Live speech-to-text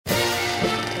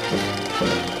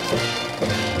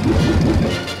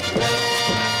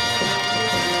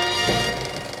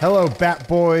Hello, Bat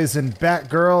Boys and Bat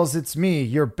Girls. It's me,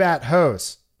 your Bat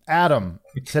host, Adam.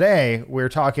 Today, we're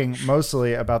talking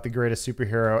mostly about the greatest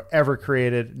superhero ever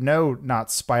created. No,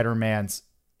 not Spider-Man's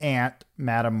aunt,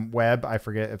 Madam Web. I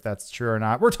forget if that's true or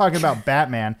not. We're talking about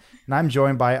Batman, and I'm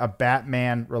joined by a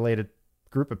Batman-related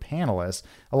group of panelists.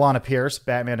 Alana Pierce,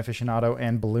 Batman aficionado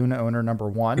and balloon owner number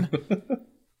one.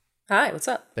 Hi, what's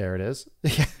up? There it is.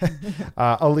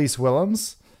 Elise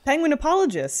Willems. Penguin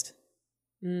apologist.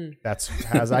 That's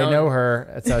as I know her.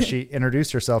 That's how she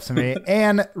introduced herself to me.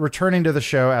 And returning to the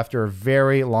show after a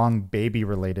very long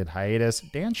baby-related hiatus,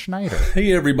 Dan Schneider.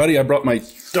 Hey, everybody. I brought my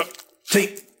duct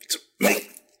tape to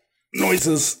make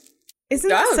noises. Isn't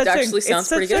that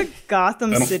such a good.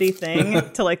 Gotham City thing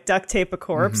to like duct tape a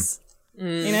corpse?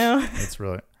 Mm-hmm. You know? It's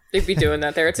really... They'd be doing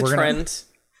that there. It's a trend.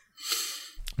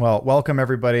 Well, welcome,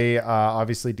 everybody.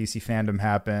 Obviously, DC Fandom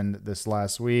happened this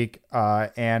last week.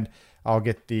 And I'll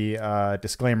get the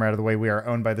disclaimer out of the way. We are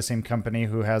owned by the same company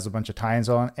who has a bunch of tie-ins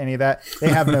on any of that. They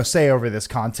have no say over this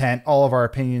content. All of our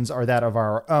opinions are that of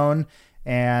our own.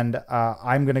 And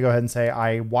I'm going to go ahead and say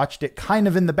I watched it kind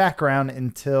of in the background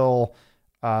until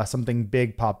something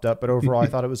big popped up. But overall, I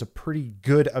thought it was a pretty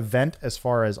good event as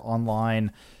far as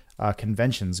online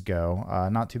conventions go.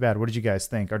 Not too bad. What did you guys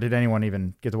think? Or did anyone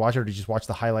even get to watch it? Or did you just watch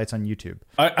the highlights on YouTube?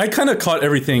 I kind of caught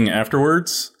everything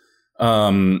afterwards.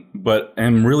 But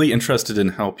I'm really interested in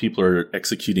how people are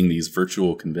executing these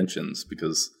virtual conventions,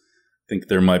 because I think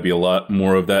there might be a lot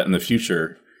more of that in the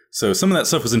future. So some of that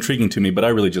stuff was intriguing to me, but I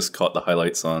really just caught the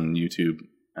highlights on YouTube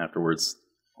afterwards,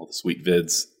 all the sweet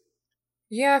vids.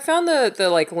 Yeah, I found the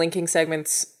like linking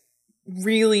segments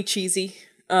really cheesy.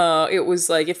 It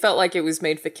was like, it felt like it was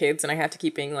made for kids, and I had to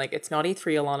keep being like, it's not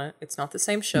E3, Alana. It's not the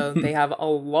same show. They have a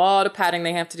lot of padding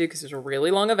they have to do because it's a really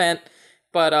long event.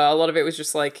 But a lot of it was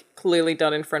just like clearly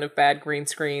done in front of bad green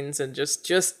screens and just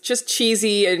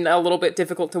cheesy and a little bit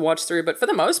difficult to watch through. But for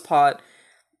the most part,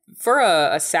 for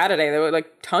a Saturday, there were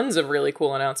like tons of really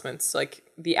cool announcements. Like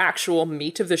the actual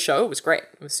meat of the show was great.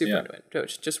 I was super into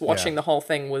it. Just watching the whole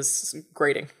thing was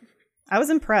grating. I was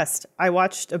impressed. I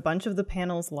watched a bunch of the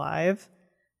panels live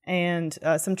and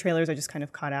some trailers I just kind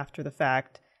of caught after the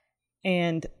fact.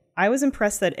 And I was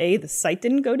impressed that the site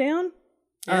didn't go down.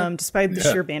 Despite the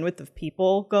sheer bandwidth of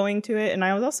people going to it. And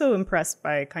I was also impressed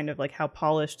by kind of like how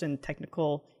polished and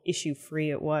technical issue free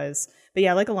it was. But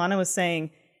yeah, like Alana was saying,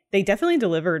 they definitely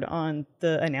delivered on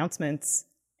the announcements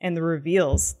and the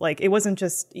reveals. Like it wasn't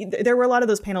just, there were a lot of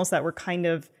those panels that were kind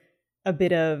of a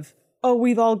bit of, oh,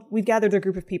 we've gathered a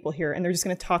group of people here and they're just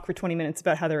going to talk for 20 minutes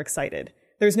about how they're excited.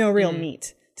 There's no real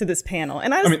meat to this panel.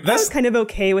 And I was kind of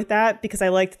okay with that because I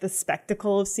liked the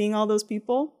spectacle of seeing all those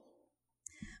people.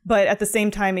 But at the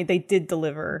same time, they did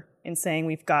deliver in saying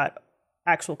we've got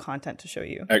actual content to show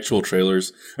you. Actual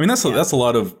trailers. I mean, that's a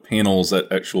lot of panels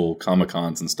at actual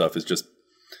Comic-Cons and stuff is just,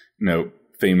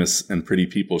 famous and pretty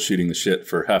people shooting the shit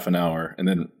for half an hour and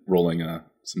then rolling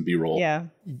some B-roll. Yeah.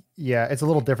 Yeah, it's a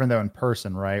little different, though, in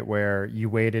person, right? Where you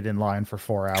waited in line for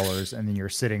 4 hours and then you're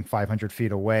sitting 500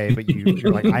 feet away, but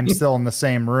you're like, I'm still in the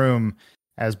same room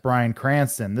as Bryan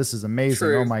Cranston. This is amazing.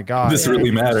 True. Oh, my God. This really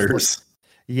matters.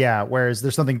 Yeah, whereas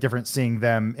there's something different seeing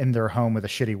them in their home with a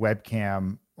shitty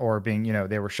webcam or being,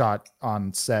 they were shot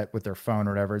on set with their phone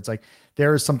or whatever. It's like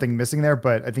there is something missing there,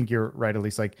 but I think you're right, at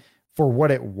least like for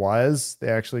what it was, they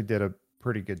actually did a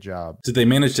pretty good job. Did they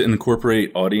manage to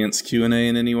incorporate audience Q&A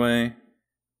in any way?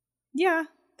 Yeah,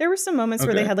 there were some moments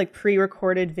where they had like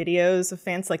pre-recorded videos of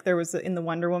fans. Like there was in the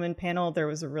Wonder Woman panel, there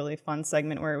was a really fun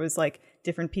segment where it was like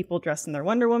different people dressed in their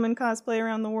Wonder Woman cosplay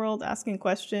around the world asking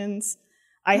questions.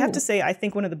 I have to say, I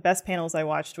think one of the best panels I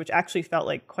watched, which actually felt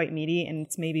like quite meaty, and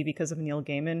it's maybe because of Neil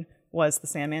Gaiman, was the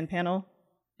Sandman panel.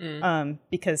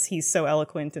 Because he's so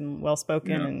eloquent and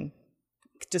well-spoken and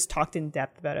just talked in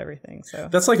depth about everything. So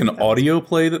that's like an audio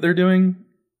play that they're doing?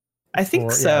 I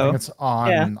think so. Yeah, I think it's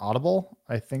on Audible.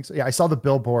 I think so. Yeah, I saw the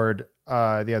billboard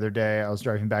the other day. I was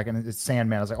driving back and it's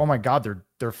Sandman. I was like, oh my God,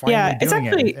 they're finally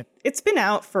doing it. It's been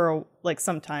out for like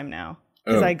some time now.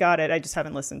 Because I got it, I just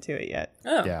haven't listened to it yet.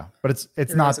 Oh. Yeah, but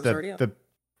it's not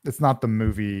it's not the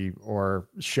movie or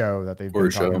show that they've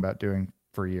been talking about doing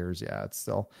for years. Yeah, it's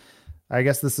still. I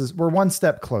guess we're one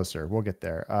step closer. We'll get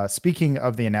there. Speaking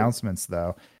of the announcements,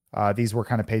 though, these were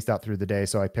kind of paced out through the day,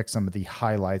 so I picked some of the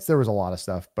highlights. There was a lot of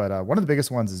stuff, but one of the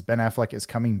biggest ones is Ben Affleck is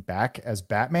coming back as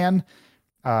Batman,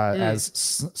 as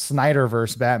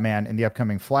Snyderverse Batman in the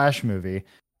upcoming Flash movie.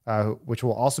 Which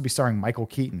will also be starring Michael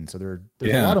Keaton. So there's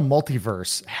a lot of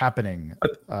multiverse happening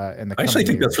in the I actually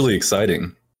think that's really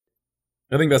exciting.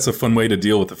 I think that's a fun way to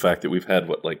deal with the fact that we've had,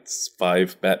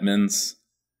 5 Batmans?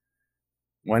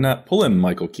 Why not pull in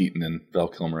Michael Keaton and Val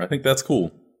Kilmer? I think that's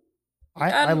cool.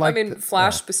 I like.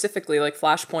 Flash specifically, like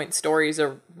Flashpoint stories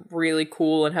are really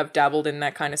cool and have dabbled in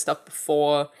that kind of stuff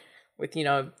before with,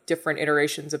 different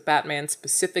iterations of Batman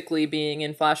specifically being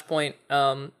in Flashpoint.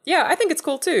 Yeah, I think it's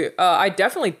cool too. I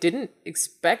definitely didn't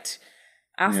expect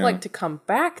Affleck to come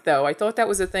back, though. I thought that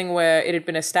was a thing where it had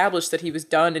been established that he was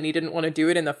done and he didn't want to do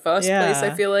it in the first place.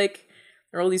 I feel like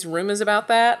there are all these rumors about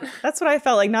that. That's what I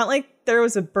felt like. Not like there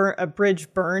was a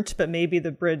bridge burnt, but maybe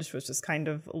the bridge was just kind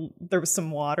of, there was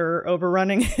some water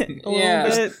overrunning it a little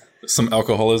bit. Some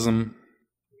alcoholism.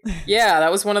 Yeah,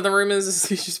 that was one of the rumors.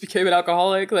 He just became an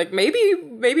alcoholic. Like,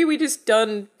 maybe we just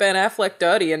done Ben Affleck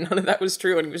dirty and none of that was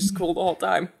true and he was just cool the whole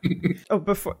time.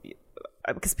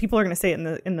 Because people are going to say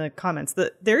it in the comments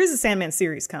that there is a Sandman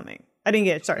series coming. I didn't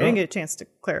get a chance to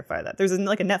clarify that. There's a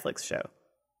Netflix show.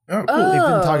 Oh, cool. They've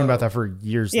been talking about that for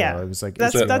years. Yeah, though. It was like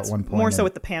that's at one point more so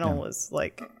what the panel was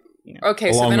like. Okay,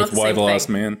 along so they're not with the Why same the Last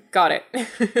thing. Man. Got it.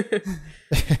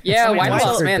 Yeah, Why the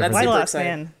Last Man. That's Why the super Last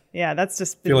exciting. Man. Yeah, that's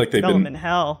just feel like they've development been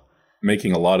hell.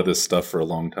 making a lot of this stuff for a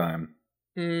long time.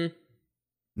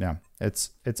 Yeah,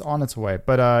 it's on its way.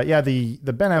 But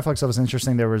the Ben Affleck stuff was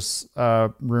interesting. There was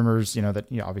rumors, that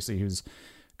obviously he was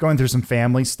going through some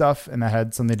family stuff, and that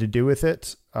had something to do with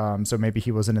it. So maybe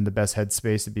he wasn't in the best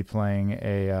headspace to be playing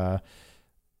a,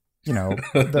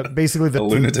 basically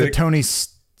the Tony.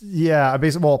 Yeah,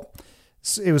 basically. Well,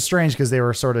 it was strange because they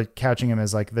were sort of couching him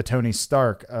as like the Tony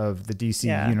Stark of the DC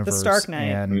universe, the Stark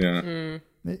Knight. And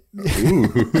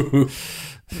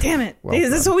Damn it!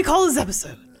 This is what we call this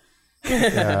episode.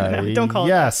 No, don't call it.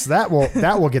 Yes, that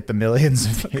will get the millions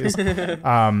of views.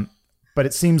 But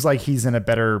it seems like he's in a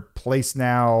better place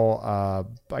now,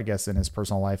 I guess, in his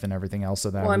personal life and everything else.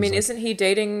 So that isn't he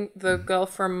dating the girl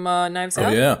from Knives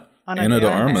Out? Oh yeah, Ana de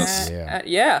Armas.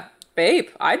 Yeah, babe,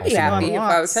 I'd be happy if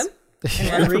I was him.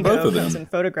 And Rodrigo both of them. comes and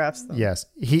photographs them. Yes,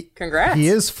 Congrats. He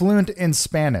is fluent in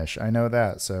Spanish. I know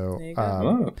that. So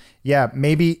yeah,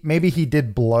 maybe he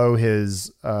did blow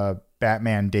his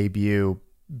Batman debut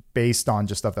based on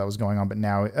just stuff that was going on. But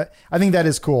now I think that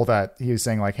is cool that he was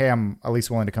saying like, hey, I'm at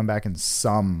least willing to come back in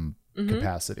some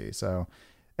capacity. So,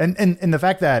 and the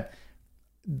fact that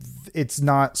it's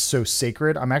not so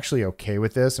sacred, I'm actually okay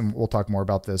with this. And we'll talk more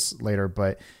about this later,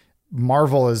 but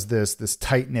Marvel is this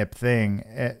tight-knit thing.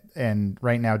 And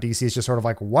right now DC is just sort of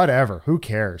like, whatever, who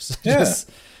cares? Yeah.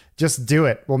 just do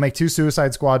it. We'll make 2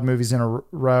 Suicide Squad movies in a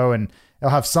row and they'll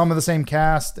have some of the same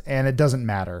cast and it doesn't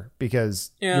matter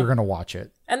because you're going to watch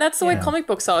it. And that's the way comic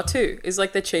books are too. Is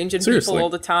like they're changing people all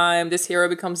the time. This hero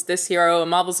becomes this hero.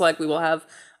 And Marvel's like, we will have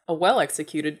a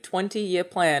well-executed 20-year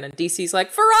plan. And DC's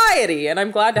like, variety. And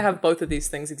I'm glad to have both of these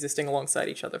things existing alongside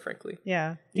each other, frankly.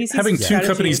 Yeah. DC's Having 2 strategy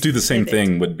companies is do the same pivot.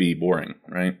 thing would be boring,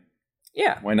 right?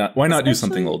 Yeah. Why not do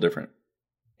something a little different?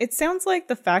 It sounds like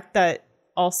the fact that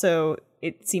also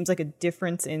it seems like a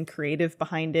difference in creative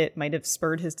behind it might have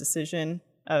spurred his decision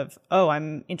of,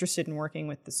 I'm interested in working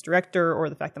with this director, or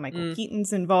the fact that Michael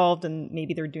Keaton's involved and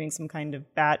maybe they're doing some kind of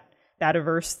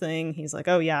Bativerse thing. He's like,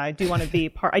 I do want to be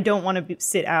part. I don't want to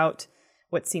sit out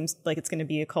what seems like it's going to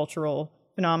be a cultural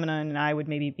phenomenon, and I would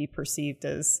maybe be perceived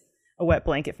as a wet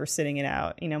blanket for sitting it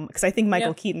out, because I think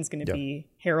Michael Keaton's going to be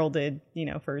heralded,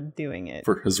 for doing it.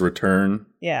 For his return.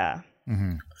 Yeah.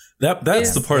 Mm-hmm.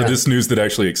 That's the part of this news that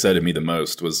actually excited me the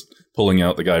most, was pulling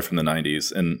out the guy from the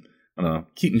 90s. And I don't know,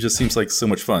 Keaton just seems like so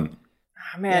much fun.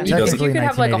 Oh, man, Yeah, if you could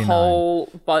have like a 1989. whole,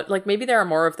 but like maybe there are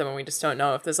more of them and we just don't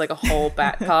know. If there's like a whole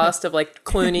bat cast of like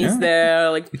Clooney's there,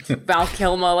 like Val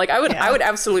Kilmer, like I would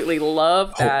absolutely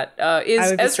love that. Is I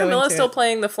would be Ezra so Miller into still it.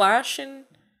 playing the Flash? And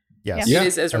Yes. it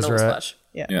is Ezra Miller's Flash.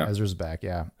 Yeah. Ezra's back.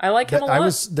 Yeah. I like him a lot. I'm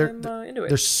into it.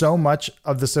 There's so much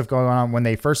of this stuff going on. When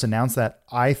they first announced that,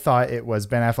 I thought it was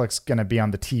Ben Affleck's going to be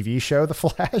on the TV show, The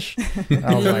Flash.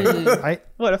 I was like,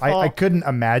 What a fall. I couldn't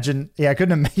imagine. Yeah, I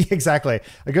couldn't exactly.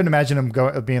 I couldn't imagine him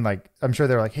being like, I'm sure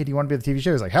they were like, hey, do you want to be on the TV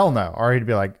show? He's like, hell no. Or he'd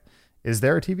be like, is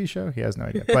there a TV show? He has no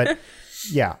idea. But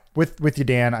yeah, with you,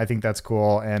 Dan, I think that's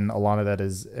cool. And a lot of that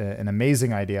is an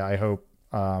amazing idea. I hope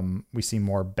we see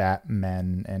more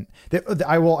Batmen, and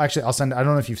I'll send. I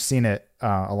don't know if you've seen it,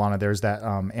 Alana. There's that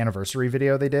anniversary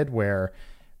video they did where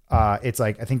it's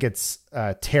like, I think it's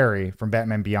Terry from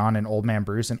Batman Beyond and Old Man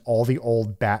Bruce, and all the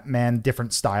old Batman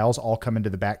different styles all come into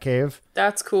the Batcave.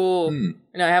 That's cool. No,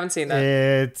 I haven't seen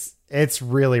that. It's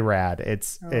really rad.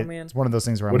 It's man. it's one of those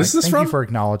things where I'm What like, is this thank from? you for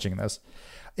acknowledging this.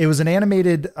 It was an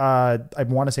animated, I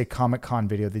want to say Comic-Con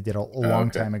video they did a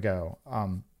long time ago.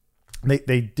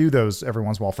 They do those every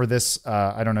once in a while. For this,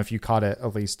 I don't know if you caught it,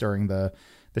 at least during the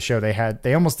show.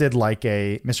 They almost did like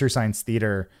a Mystery Science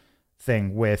Theater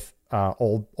thing with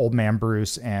old man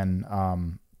Bruce and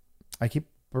I keep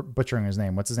butchering his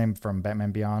name. What's his name from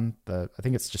Batman Beyond? I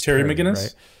think it's just Terry McGinnis?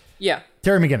 right? Yeah.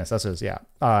 Terry McGinnis, that's his, yeah.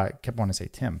 Kept wanting to say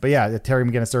Tim. But yeah, Terry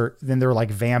McGinnis, they're like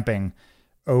vamping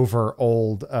over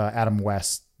old Adam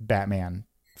West Batman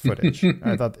footage.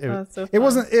 I thought it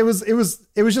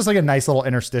was just like a nice little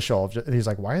interstitial. He's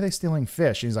like, why are they stealing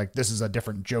fish? And he's like, this is a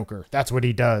different Joker. That's what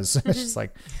he does. It's just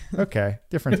like, okay,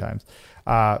 different times.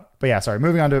 But yeah, sorry.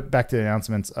 Moving on back to the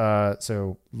announcements.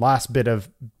 So last bit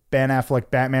of Ben Affleck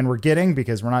Batman we're getting,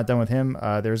 because we're not done with him.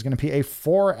 There's going to be a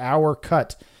 4-hour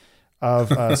cut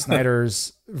of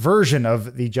Snyder's version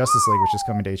of the Justice League, which is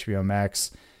coming to HBO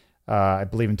Max, I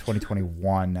believe in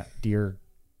 2021. Dear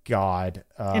God.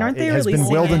 And aren't they it has been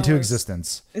releasing willed into hours?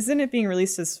 existence. Isn't it being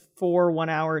released as 4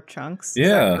 1-hour chunks? Is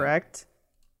Yeah. that correct?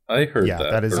 I heard Yeah,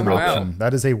 that. that is or an read wow. option.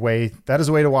 That is a way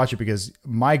to watch it, because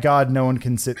my God, no one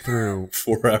can sit through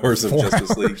 4 hours of 4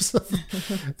 Justice League. hours of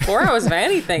 4 hours of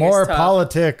anything more is tough.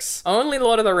 politics. Only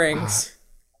Lord of the Rings.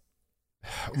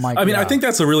 My I mean, I God. think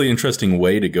that's a really interesting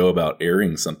way to go about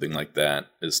airing something like that,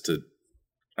 is to,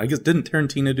 I guess, didn't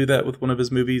Tarantino do that with one of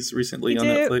his movies recently He on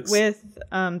did Netflix? it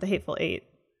with The Hateful Eight,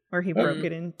 where he broke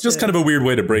it into Just kind of a weird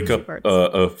way to break up parts.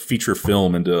 a feature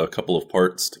film into a couple of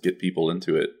parts to get people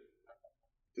into it.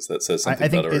 Because that says something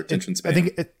about our attention span.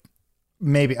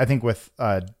 I think with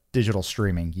digital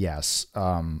streaming, yes.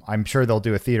 I'm sure they'll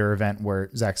do a theater event where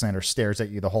Zack Snyder stares at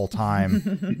you the whole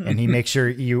time and he makes sure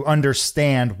you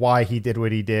understand why he did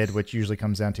what he did, which usually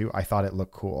comes down to, I thought it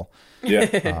looked cool.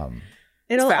 Yeah.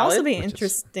 It'll valid, also be which is-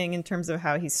 interesting in terms of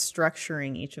how he's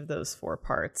structuring each of those 4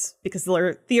 parts, because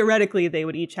theoretically they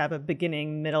would each have a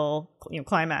beginning, middle,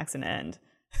 climax, and end.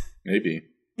 Maybe.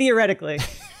 Theoretically.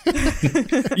 You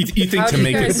think How to do you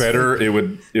make it guys- better, it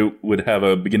would have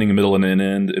a beginning, a middle, and an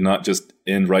end, and not just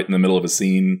end right in the middle of a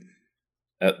scene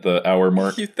at the hour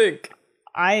mark? You think?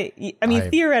 I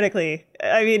mean, theoretically,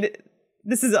 I mean,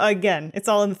 this is, again, it's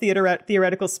all in the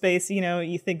theoretical space.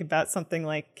 You think about something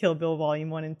like Kill Bill Volume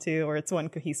 1 and 2, or it's one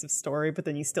cohesive story, but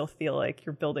then you still feel like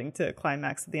you're building to a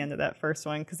climax at the end of that first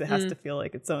one, because it has to feel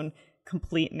like its own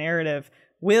complete narrative.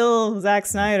 Will Zack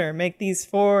Snyder make these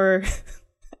 4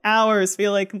 hours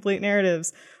feel like complete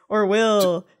narratives? Or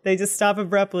will they just stop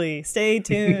abruptly? Stay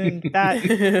tuned,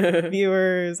 Bat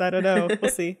viewers. I don't know. We'll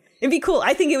see. It'd be cool.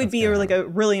 I think it would be a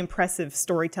really impressive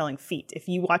storytelling feat if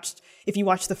you watched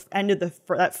the end of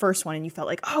that first one and you felt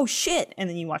like, oh shit, and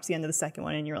then you watch the end of the second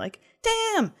one and you're like,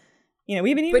 damn. We haven't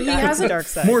even But he gotten to the hasn't dark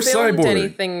side. More filmed Cyborg.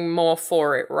 anything more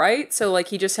for it, right? So like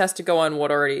he just has to go on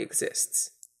what already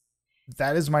exists.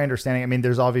 That is my understanding. I mean,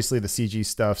 there's obviously the CG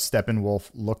stuff. Steppenwolf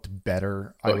looked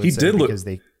better. I would he say, did look- because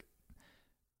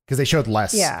they showed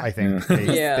less. Yeah. I think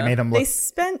Yeah. they made him They look.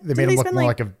 spent. They Didn't made they him look spend more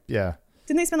like? like a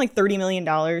Didn't they spend like $30 million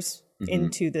Mm-hmm.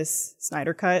 into this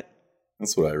Snyder cut?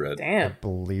 That's what I read. Damn.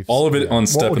 believe All of it on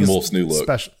because Steppenwolf's new look.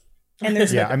 Special. And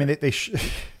there's Yeah, I mean they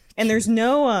and there's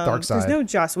no Dark there's side. no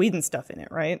Joss Whedon stuff in it,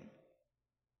 right?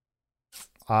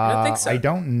 don't think so. I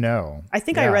don't know. I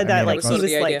think Yeah, I read that mean, like it he was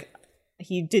was the idea. like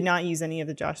he did not use any of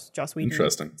the Joss Whedon.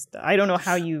 Interesting. Stuff. I don't know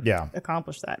how you Yeah.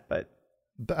 accomplish that, but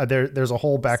There's a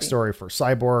whole backstory for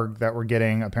Cyborg that we're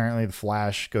getting. Apparently, the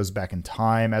Flash goes back in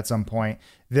time at some point.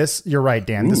 You're right,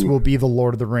 Dan. This will be the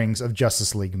Lord of the Rings of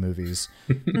Justice League movies.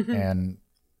 And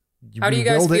How do you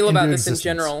guys willed it feel about into this in existence.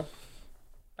 general?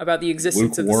 About the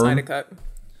existence of the Lukewarm? Snyder Cut?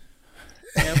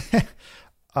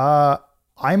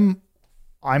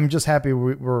 I'm just happy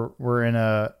we're in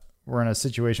a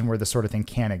situation where this sort of thing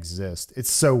can't exist.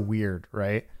 It's so weird,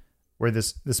 right? Where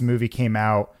this movie came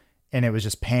out and it was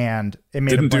just panned. It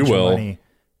made Didn't a bunch do well. of money.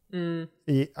 I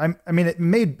mean, it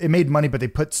made money, but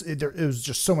it was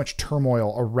just so much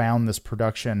turmoil around this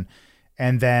production,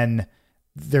 and then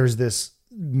there's this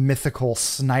mythical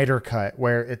Snyder cut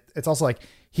where it's also like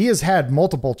he has had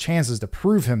multiple chances to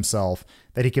prove himself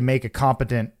that he can make a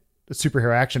competent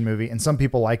superhero action movie, and some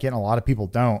people like it, and a lot of people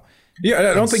don't. Yeah,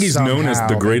 I don't think he's known as the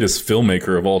somehow- greatest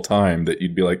filmmaker of all time, that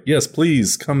you'd be like, yes,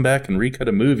 please come back and recut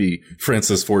a movie,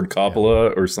 Francis Ford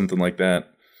Coppola or something like that.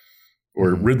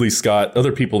 Or Ridley Scott,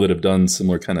 other people that have done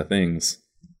similar kind of things.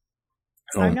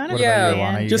 I'm not a What Yeah. about you,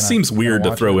 Alana? You Just gonna- seems weird to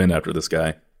watch throw it? in after this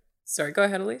guy. Sorry, go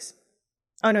ahead, Elise.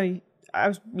 oh no, you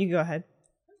go ahead.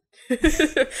 I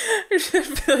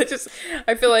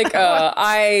feel like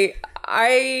I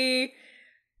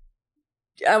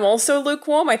am also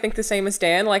lukewarm. I think the same as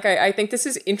Dan. Like I think this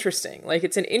is interesting. Like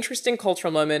it's an interesting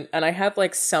cultural moment, and I have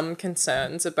like some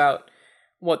concerns about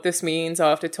what this means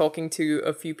after talking to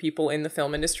a few people in the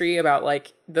film industry about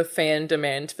like the fan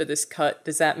demand for this cut.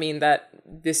 Does that mean that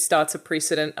this starts a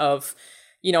precedent of,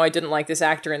 you know, I didn't like this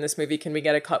actor in this movie, can we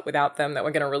get a cut without them that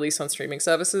we're going to release on streaming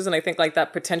services? And I think like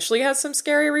that potentially has some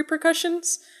scary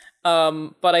repercussions.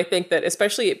 But I think that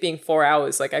especially it being 4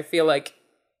 hours, like I feel like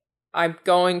I'm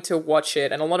going to watch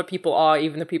it, and a lot of people are,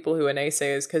 even the people who are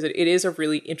naysayers, because it is a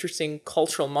really interesting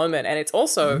cultural moment, and it's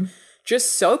also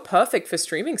just so perfect for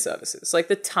streaming services. Like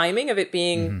the timing of it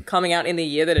being coming out in the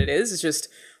year that it is just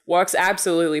works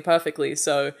absolutely perfectly.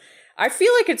 So I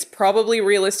feel like it's probably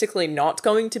realistically not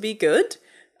going to be good,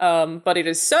 but it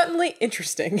is certainly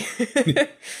interesting.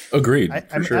 Agreed.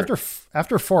 Sure.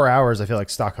 After 4 hours, I feel like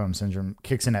Stockholm syndrome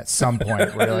kicks in at some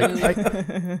point where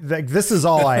you're like this is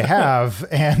all I have,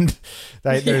 and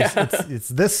it's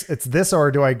this, or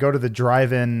do I go to the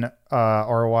drive-in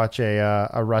or watch a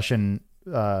Russian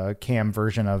cam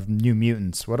version of New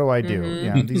Mutants? What do I do?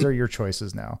 Yeah, these are your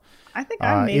choices now. I think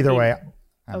I'm maybe... either way.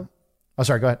 Oh,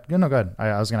 sorry. Go ahead. No, go ahead.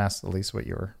 I was going to ask Elise what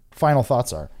your final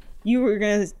thoughts are. You were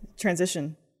going to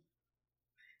transition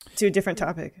to a different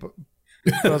topic.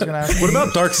 I was going to ask. What about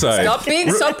Darkseid? Stop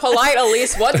being so polite,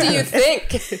 Elise. What do you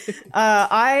think?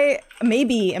 I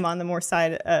maybe am on the more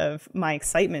side of my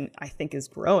excitement, I think, is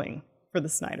growing for the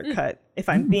Snyder Cut, if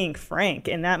I'm being frank.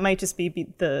 And that might just be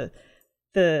the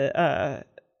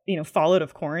fallout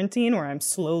of quarantine, where I'm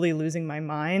slowly losing my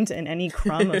mind, and any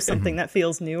crumb of something that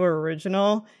feels new or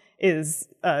original is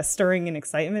stirring an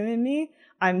excitement in me.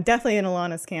 I'm definitely in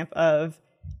Alana's camp of,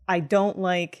 I don't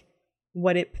like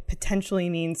what it potentially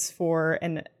means for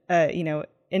an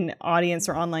audience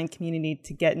or online community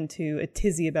to get into a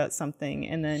tizzy about something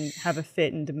and then have a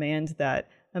fit and demand that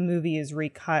a movie is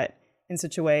recut in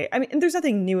such a way. I mean, there's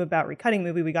nothing new about recutting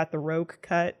movie. We got the Rogue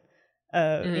cut,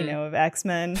 of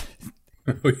X-Men.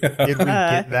 Oh, yeah. Did we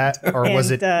get that, or was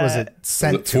it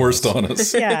sent forced on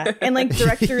us? Yeah, and like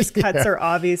director's cuts are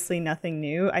obviously nothing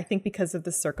new. I think because of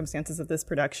the circumstances of this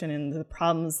production and the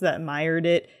problems that mired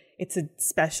it, it's a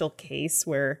special case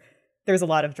where there's a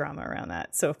lot of drama around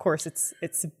that. So of course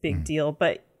it's a big deal,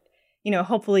 but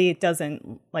hopefully it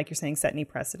doesn't, like you're saying, set any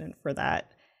precedent for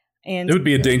that. And it would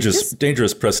be a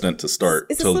dangerous precedent to start,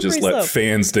 to just let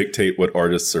fans dictate what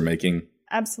artists are making.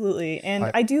 Absolutely, and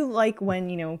I do like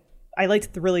when I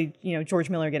liked George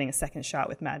Miller getting a second shot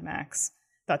with Mad Max.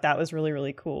 Thought that was really,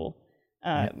 really cool.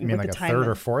 You mean like a third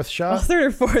or fourth shot? Well, third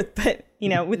or fourth, but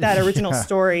with that original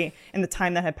story and the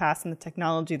time that had passed and the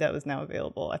technology that was now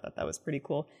available, I thought that was pretty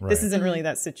cool. Right. This isn't really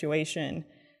that situation.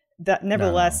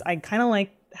 Nevertheless, I kind of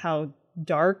like how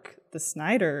dark the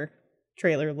Snyder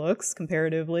trailer looks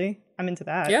comparatively. I'm into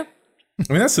that. Yeah.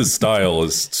 I mean, that's his style,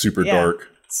 is super dark.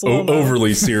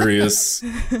 Overly serious.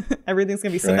 Everything's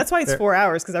gonna be slow. Right. That's why it's 4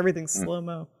 hours, because everything's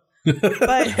slow-mo.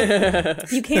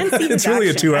 But you can see it's really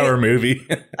action, a 2-hour movie.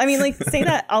 I mean, like,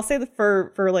 I'll say that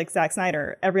for like Zack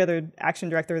Snyder, every other action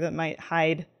director that might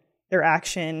hide their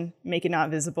action, make it not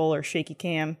visible, or shaky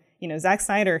cam, Zack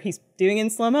Snyder, he's doing it in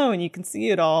slow-mo and you can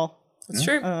see it all. That's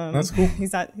true. That's cool.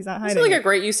 He's not hiding. It's like a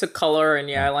great use of color,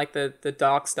 and I like the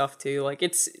dark stuff too. Like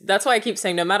that's why I keep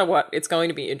saying no matter what, it's going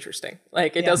to be interesting.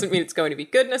 Like it doesn't mean it's going to be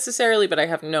good necessarily, but I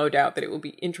have no doubt that it will be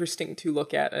interesting to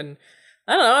look at. And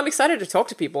I don't know, I'm excited to talk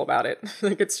to people about it.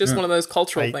 Like it's just one of those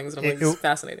cultural things that I think is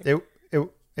fascinating.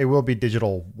 It will be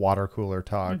digital water cooler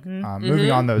talk.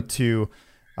 Moving on though to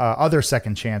other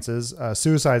second chances,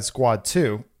 Suicide Squad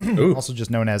 2, also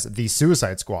just known as The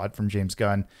Suicide Squad from James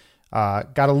Gunn.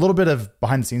 Got a little bit of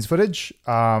behind the scenes footage.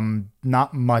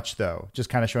 Not much though, just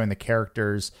kind of showing the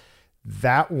characters.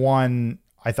 That one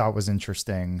I thought was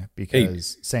interesting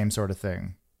because same sort of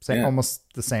thing.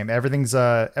 Almost the same. Everything's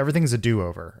a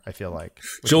do-over, I feel like.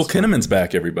 Joel Kinnaman's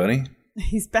back, everybody.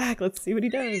 He's back. Let's see what he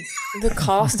does. The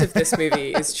cast of this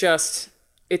movie is just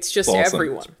awesome.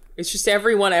 Everyone. It's just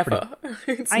everyone ever.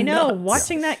 I know. Nuts.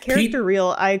 Watching that character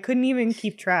reel, I couldn't even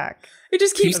keep track. It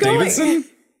just keeps going. Davidson?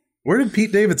 Where did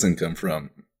Pete Davidson come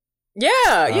from?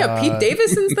 Yeah, Pete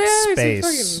Davidson's there.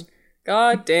 Space.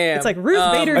 God damn. It's like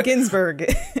Ruth Bader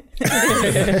Ginsburg.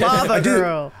 Lava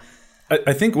Girl.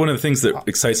 I think one of the things that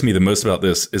excites me the most about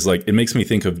this is like it makes me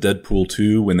think of Deadpool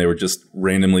 2 when they were just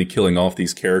randomly killing off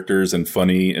these characters in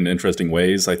funny and interesting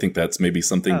ways. I think that's maybe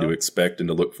something to expect and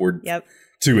to look forward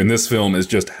to in this film, is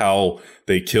just how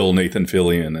they kill Nathan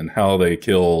Fillion and how they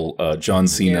kill John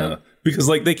Cena. Yeah. Because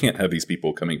like they can't have these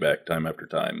people coming back time after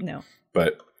time. No.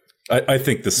 But I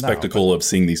think the spectacle of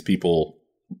seeing these people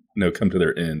come to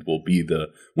their end will be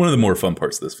one of the more fun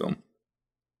parts of this film.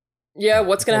 Yeah,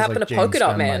 what's going to happen to Polka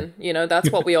Dot Man?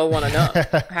 That's what we all want to know.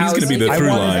 He's going to be the through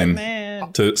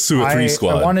line to Sue 3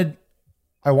 Squad.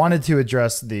 I wanted to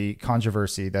address the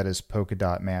controversy that is Polka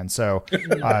Dot Man. So,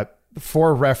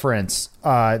 for reference,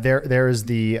 there is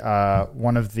the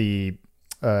one of the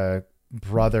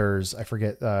brothers. I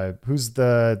forget who's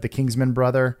the Kingsman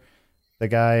brother, the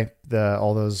guy,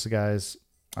 all those guys.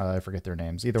 I forget their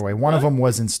names. Either way, one of them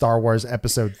was in Star Wars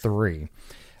Episode 3.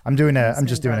 I'm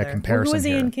just doing a comparison Who was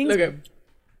he here. in Kingsman? Okay.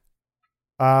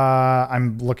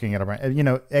 I'm looking at it right.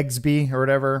 Egsby or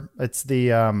whatever. It's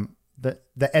the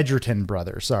Edgerton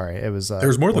brothers. Sorry, it was.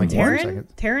 There's more than one.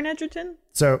 Taron Egerton.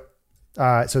 So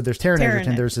there's Taron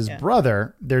Egerton. There's his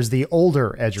brother. There's the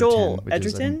older Egerton. Joel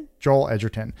Edgerton. Joel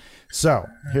Edgerton. So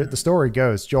here the story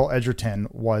goes. Joel Edgerton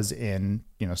was in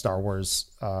Star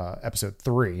Wars Episode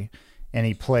 3, and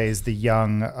he plays the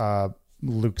young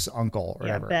Luke's uncle or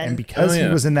whatever. Ben. And because he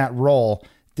was in that role,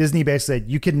 Disney basically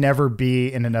said, you could never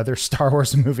be in another Star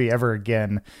Wars movie ever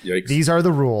again. Yikes. These are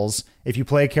the rules. If you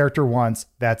play a character once,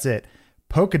 that's it.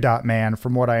 Polka Dot Man,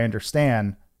 from what I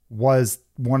understand, was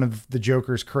one of the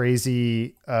Joker's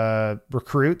crazy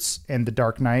recruits in the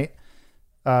Dark Knight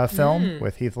film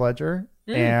with Heath Ledger.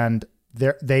 And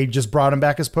they just brought him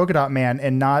back as Polka Dot Man,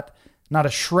 and not a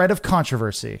shred of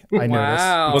controversy, I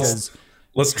noticed.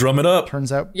 Let's drum it up.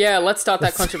 Turns out, Yeah, let's start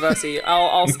that controversy.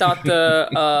 I'll start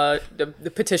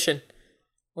the petition.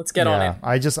 Let's get on it.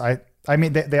 I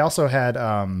mean, they also had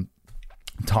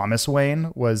Thomas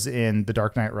Wayne was in The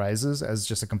Dark Knight Rises as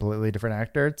just a completely different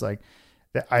actor. It's like,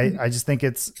 I just think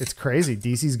it's crazy.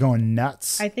 DC's going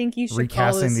nuts. I think you should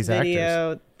recasting call this these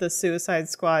video actors. the Suicide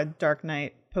Squad Dark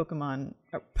Knight Pokemon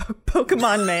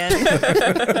Man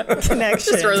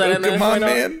connection. Just throw that in there. Why not?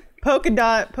 Man.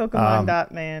 Pokemon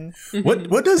Dot Man.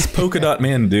 What does Polka Dot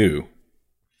Man do?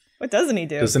 What doesn't he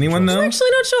do? Does anyone know? I'm actually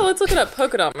not sure. Let's look it up.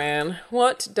 Polka Dot Man.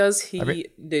 What does he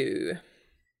do?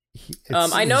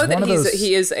 I know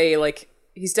that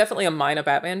he's definitely a minor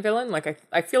Batman villain. Like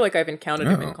I feel like I've encountered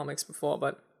him in comics before,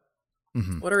 but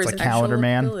what are his like actual Calendar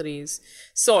Man? abilities?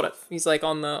 Sort of. He's like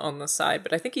on the side,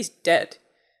 but I think he's dead.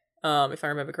 If I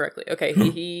remember correctly. Okay,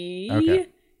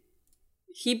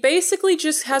 he basically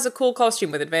just has a cool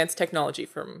costume with advanced technology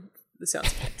from the sounds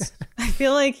of things. I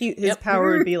feel like his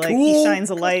power would be like he shines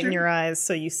a light in your eyes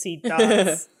so you see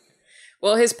dots.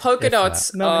 Well, his polka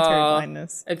dots Momentary are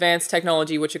blindness. advanced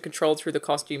technology which are controlled through the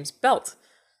costume's belt.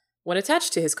 When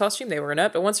attached to his costume, they were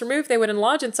inert, but once removed, they would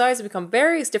enlarge in size and become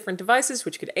various different devices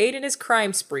which could aid in his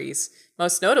crime sprees.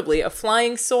 Most notably, a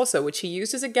flying saucer, which he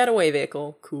used as a getaway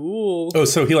vehicle. Cool. Oh,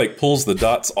 so he like pulls the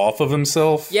dots off of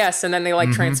himself? Yes, and then they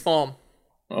transform.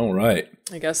 Oh, right.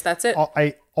 I guess that's it.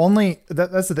 That's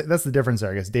the difference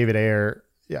there. I guess David Ayer,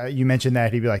 you mentioned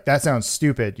that he'd be like, that sounds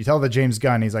stupid. You tell the James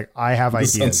Gunn, he's like, I have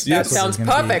ideas. That sounds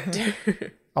perfect.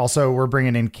 Also, we're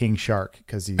bringing in King Shark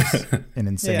because he's an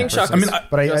insane King Shark person.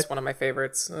 is just one of my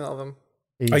favorites. I love him.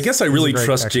 I guess I really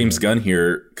trust James Gunn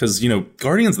here because,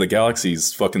 Guardians of the Galaxy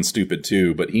is fucking stupid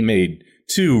too, but he made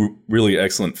 2 really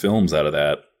excellent films out of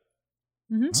that.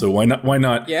 Mm-hmm. So why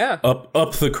not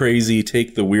up the crazy,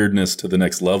 take the weirdness to the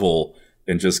next level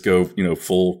and just go,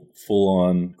 full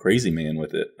on crazy man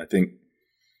with it. I think,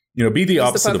 be the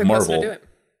opposite of Marvel.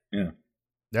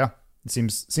 Yeah. It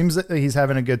seems that he's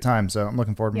having a good time, so I'm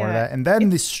looking forward to more of that. And then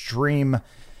the stream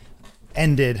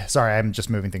ended. Sorry, I'm just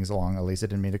moving things along, Elise. I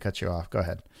didn't mean to cut you off. Go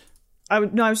ahead. I was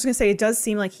just going to say, it does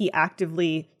seem like he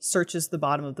actively searches the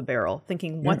bottom of the barrel,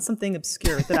 thinking, what's something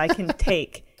obscure that I can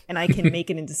take and I can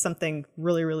make it into something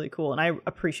really, really cool. And I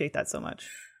appreciate that so much.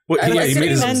 Well, he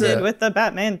made his ended with the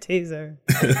Batman teaser.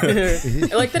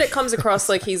 I like that it comes across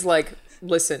like he's like,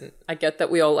 listen, I get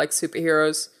that we all like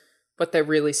superheroes, but they're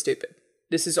really stupid.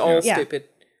 This is all stupid.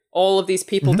 All of these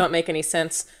people don't make any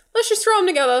sense. Let's just throw them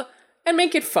together and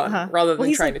make it fun rather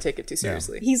than trying to take it too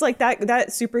seriously. He's like that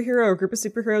superhero or group of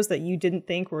superheroes that you didn't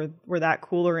think were that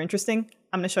cool or interesting.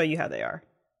 I'm going to show you how they are.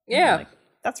 Yeah. Like,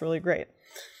 that's really great.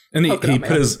 And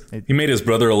he made his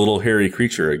brother a little hairy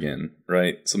creature again,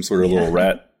 right? Some sort of little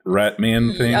rat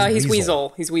man thing. He's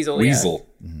Weasel. He's Weasel. Weasel.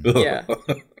 Yeah.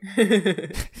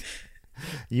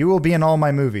 You will be in all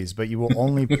my movies, but you will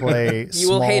only play you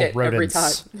will hate it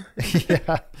rodents. Every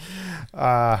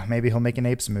time. Maybe he'll make an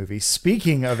apes movie.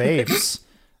 Speaking of apes,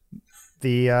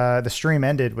 the stream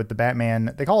ended with the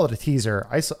Batman. They call it a teaser.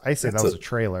 I say that was a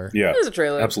trailer. Yeah, it was a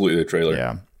trailer. Absolutely a trailer.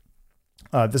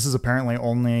 Yeah. This is apparently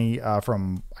only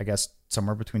from, I guess,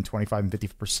 somewhere between 25 and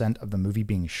 50% of the movie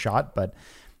being shot, but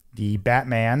the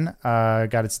Batman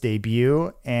got its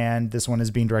debut, and this one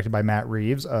is being directed by Matt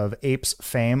Reeves of Apes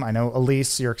fame. I know,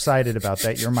 Elise, you're excited about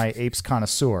that. You're my Apes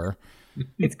connoisseur.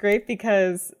 It's great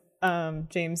because,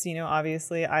 James,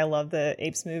 obviously I love the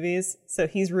Apes movies, so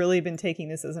he's really been taking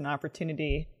this as an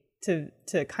opportunity to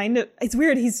kind of, it's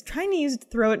weird, he's trying to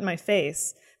throw it in my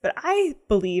face, but I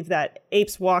believe that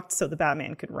apes walked so the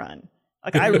Batman could run.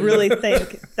 Like, I really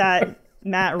think that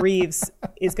Matt Reeves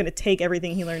is going to take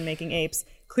everything he learned making Apes.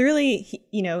 Clearly,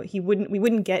 we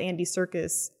wouldn't get Andy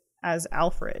Serkis as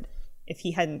Alfred if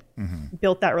he hadn't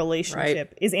built that relationship.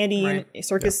 Right. Is Andy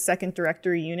Serkis' second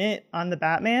director unit on the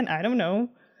Batman? I don't know.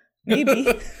 Maybe.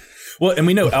 Well, and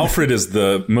we know Alfred is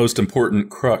the most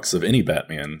important crux of any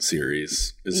Batman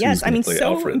series. Yes, I mean,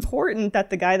 so Alfred. important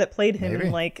that the guy that played him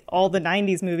in like all the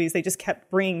 90s movies, they just kept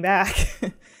bringing back.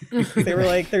 They were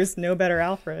like, there's no better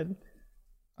Alfred.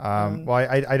 Well,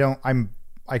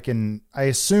 I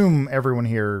assume everyone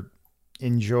here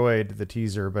enjoyed the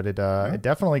teaser, but it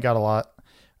definitely got a lot.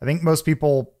 I think most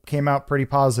people came out pretty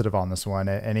positive on this one.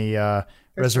 Any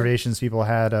reservations people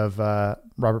had of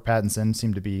Robert Pattinson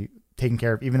seemed to be taken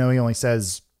care of, even though he only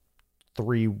says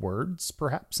 3 words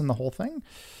perhaps in the whole thing.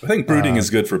 I think brooding is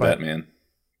good for Batman.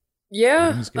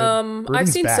 Yeah, Brooding's I've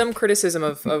seen back. some criticism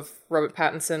of Robert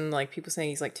Pattinson, like people saying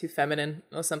he's like too feminine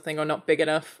or something, or not big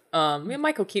enough.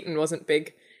 Michael Keaton wasn't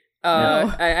big,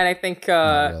 and I think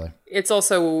really. it's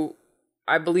also,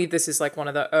 I believe this is like one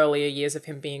of the earlier years of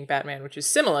him being Batman, which is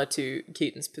similar to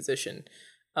Keaton's position,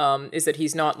 is that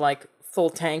he's not like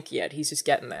full tank yet. He's just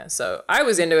getting there. So I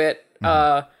was into it.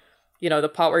 The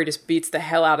part where he just beats the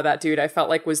hell out of that dude, I felt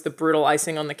like was the brutal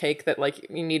icing on the cake that like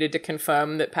you needed to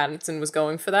confirm that Pattinson was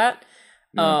going for that.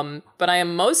 But I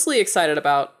am mostly excited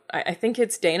about, I think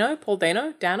it's Paul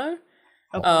Dano.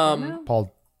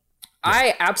 Paul.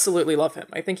 I absolutely love him.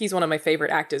 I think he's one of my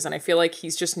favorite actors, and I feel like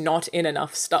he's just not in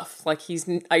enough stuff. Like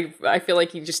I feel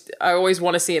like I always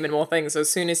want to see him in more things. So as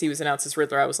soon as he was announced as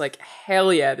Riddler, I was like,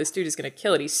 hell yeah, this dude is going to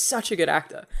kill it. He's such a good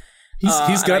actor.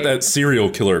 He's got that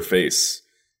serial killer face.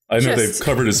 I know they've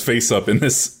covered his face up in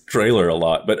this trailer a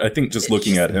lot, but I think just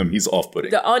looking at him, he's off-putting.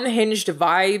 The unhinged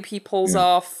vibe he pulls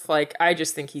off, like, I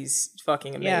just think he's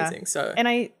fucking amazing. Yeah. So,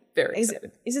 and very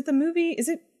excited. Is it the movie?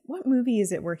 What movie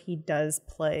is it where he does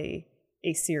play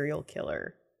a serial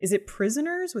killer? Is it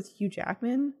Prisoners with Hugh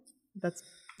Jackman? That's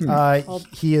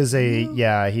he is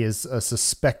a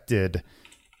suspected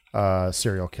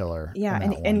serial killer. Yeah,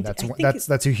 and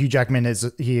that's who Hugh Jackman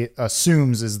is. He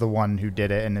assumes is the one who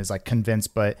did it and is like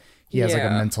convinced, but he has like a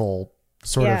mental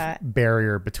sort of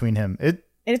barrier between him. And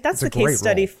if that's the case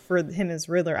study role for him as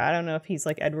Riddler, I don't know if he's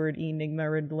like Edward Enigma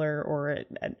Riddler or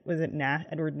was it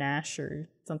Edward Nash or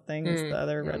something is the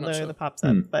other Riddler that pops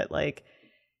up. But like,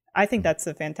 I think that's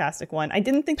a fantastic one. I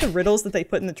didn't think the riddles that they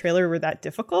put in the trailer were that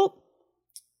difficult.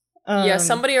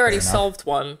 Somebody already solved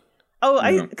one.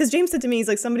 Oh, because James said to me, he's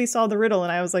like, somebody solved the riddle.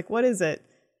 And I was like, what is it?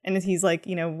 And he's like,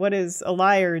 what does a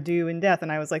liar do in death?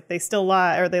 And I was like, they still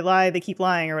lie, or they lie, they keep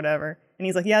lying or whatever. And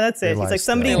he's like, yeah, that's it. He's like,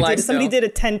 somebody did a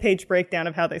 10-page breakdown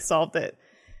of how they solved it.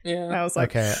 Yeah. And I was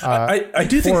like, okay. I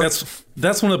do think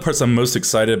that's one of the parts I'm most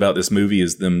excited about this movie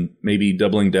is them maybe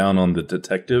doubling down on the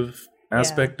detective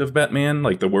aspect of Batman,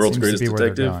 like the world's greatest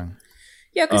detective.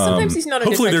 Yeah, because sometimes he's not a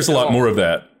hopefully there's a lot more of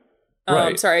that.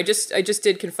 Right. Sorry, I just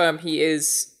did confirm he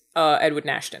is Edward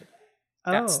Nashton.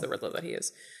 That's the Riddler that he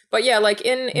is. But yeah, like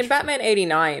in Batman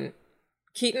 89,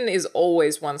 Keaton is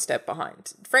always one step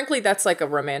behind. Frankly, that's like a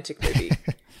romantic movie.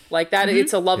 Like that,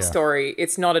 it's a love story.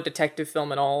 It's not a detective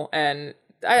film at all. And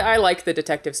I like the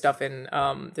detective stuff in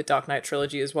the Dark Knight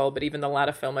trilogy as well, but even the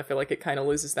latter film, I feel like it kind of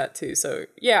loses that too. So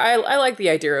yeah, I like the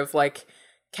idea of like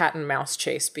cat and mouse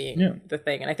chase being the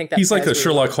thing. And I think that he's like a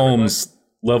Sherlock Holmes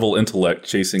level intellect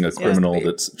chasing a criminal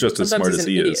that's just as smart as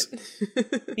he is.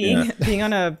 Being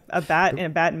on a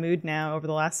bad mood now over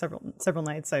the last several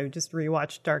nights, I just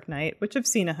rewatched Dark Knight, which I've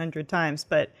seen 100 times,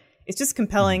 but it's just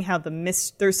compelling how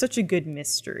there's such a good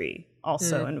mystery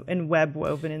also and web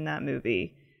woven in that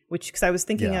movie. Which, because I was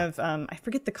thinking of, I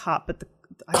forget the cop, but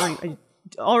I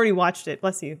already watched it,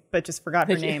 bless you, but just forgot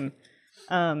her name.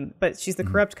 But she's the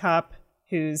corrupt cop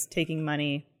who's taking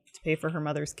money to pay for her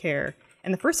mother's care.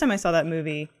 And the first time I saw that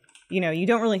movie,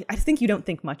 I think you don't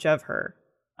think much of her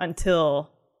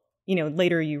until,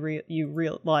 later you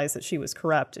realize that she was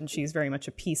corrupt and she's very much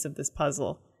a piece of this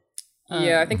puzzle.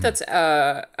 I think that's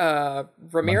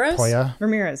Ramirez? Montoya?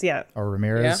 Ramirez, yeah. Or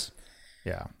Ramirez?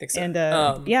 Yeah. I think so. And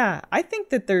I think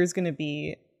that there's going to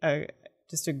be a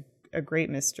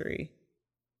great mystery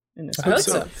in this. I hope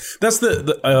so. That's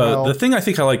the thing I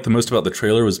think I like the most about the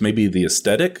trailer was maybe the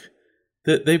aesthetic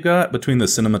that they've got between the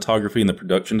cinematography and the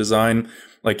production design.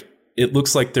 Like, it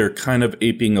looks like they're kind of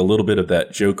aping a little bit of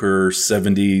that Joker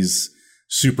 70s,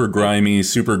 super grimy,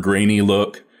 super grainy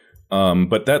look.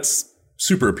 But that's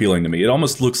super appealing to me. It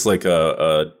almost looks like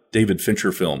a David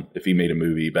Fincher film if he made a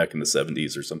movie back in the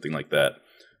 70s or something like that.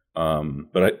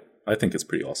 But I think it's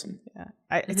pretty awesome. Yeah,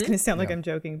 it's going to sound like I'm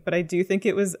joking, but I do think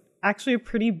it was actually a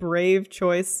pretty brave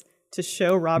choice to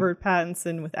show Robert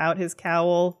Pattinson without his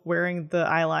cowl, wearing the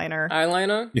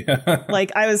eyeliner. Yeah.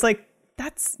 Like, I was like,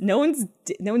 that's no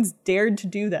one's dared to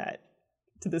do that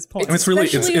to this point. It's really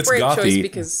it's brave gothy choice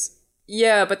because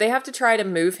but they have to try to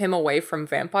move him away from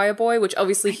Vampire Boy, which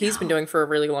obviously he's been doing for a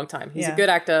really long time. He's a good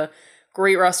actor,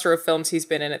 great roster of films he's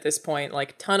been in at this point,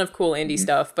 like ton of cool indie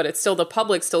stuff, but it's still, the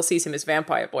public still sees him as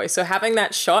Vampire Boy. So having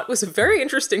that shot was a very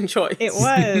interesting choice. It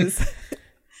was.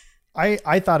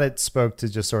 I thought it spoke to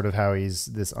just sort of how he's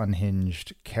this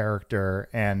unhinged character,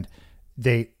 and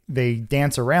they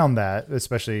dance around that,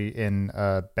 especially in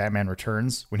Batman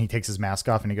Returns when he takes his mask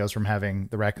off and he goes from having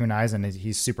the raccoon eyes and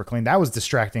he's super clean. That was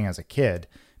distracting as a kid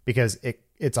because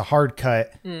it's a hard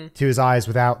cut to his eyes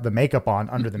without the makeup on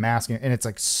under the mask, and it's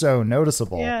like so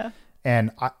noticeable. Yeah.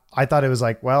 And I thought it was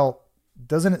like, well,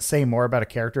 doesn't it say more about a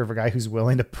character of a guy who's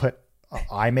willing to put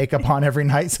eye makeup on every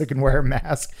night so he can wear a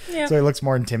mask so he looks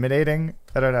more intimidating?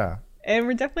 I don't know. And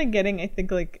we're definitely getting, I think,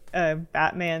 like a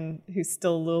Batman who's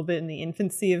still a little bit in the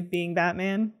infancy of being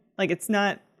Batman. Like, it's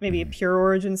not maybe a pure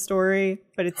origin story,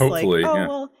 but it's Hopefully, like,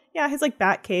 well, yeah, his like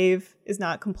Batcave is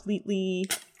not completely,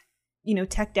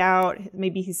 teched out.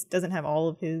 Maybe he doesn't have all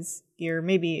of his gear.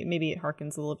 Maybe it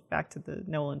harkens a little back to the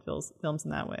Nolan films in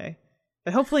that way.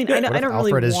 But hopefully, I don't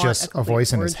really Alfred want is just a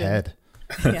voice in his origin. head.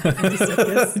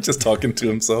 Yeah, Just talking to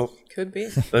himself. Could be.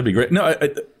 That'd be great. No,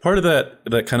 part of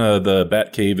that kind of the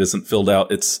Batcave isn't filled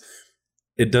out.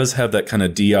 It does have that kind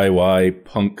of DIY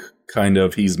punk kind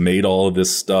of. He's made all of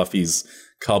this stuff. He's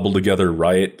cobbled together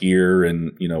riot gear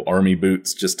and army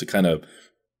boots just to kind of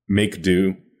make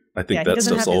do. I think that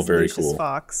stuff's all very cool.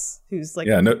 Fox, who's like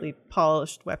a completely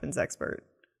polished weapons expert.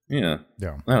 Yeah.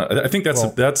 Yeah. I think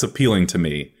that's appealing to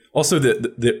me. Also,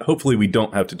 that hopefully we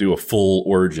don't have to do a full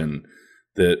origin.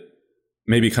 That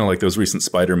maybe kind of like those recent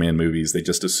Spider-Man movies, they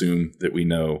just assume that we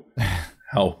know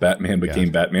how Batman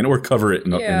became Batman, or cover it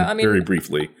very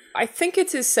briefly. I think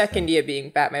it's his second year being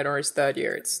Batman, or his third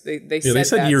year. They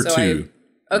said that, year so 2.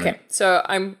 Okay, so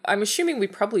I'm assuming we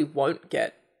probably won't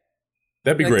get.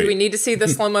 That'd be great. Do we need to see the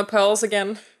slow-mo pearls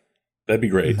again? That'd be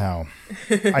great. No,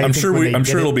 I'm sure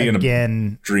it'll be in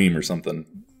a dream or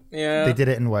something. Yeah, they did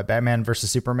it in what, Batman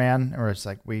versus Superman, or it's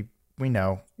like we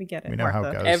know, we get it. We know how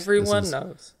it goes. Everyone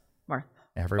knows. Martha.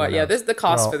 Everyone but yeah, knows. the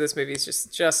cast for this movie is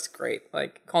just great.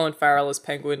 Like Colin Farrell as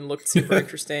Penguin looked super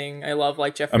interesting. I love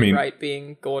like Jeffrey Wright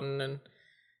being Gordon, and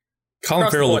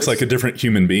Colin Farrell looks like a different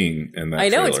human being in that. I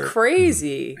know, trailer. It's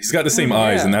crazy. He's got the same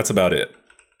eyes, and that's about it.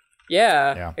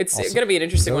 Yeah. It's going to be an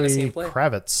interesting one to see him play.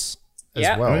 Kravitz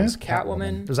as well as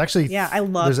Catwoman. There's actually I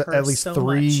love her at least so 3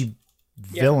 much.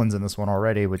 villains in this one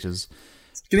already, which is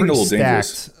getting a little stacked.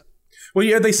 dangerous. Well,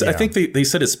 yeah, I think they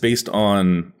said it's based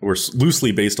on, or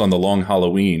loosely based on The Long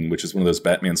Halloween, which is one of those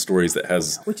Batman stories that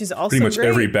has which is also pretty much great.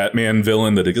 every Batman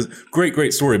villain that exists.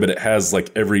 Great story, but it has like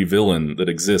every villain that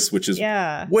exists, which is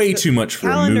way too much for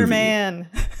Calendar a movie. Man.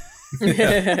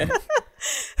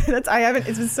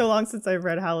 It's been so long since I've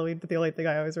read Halloween, but the only thing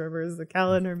I always remember is the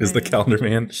Calendar Man. Is the Calendar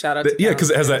Man? Shout out to because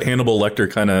it has that Hannibal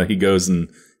Lecter kind of, he goes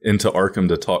into Arkham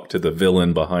to talk to the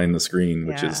villain behind the screen,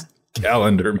 which is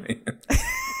Calendar Man.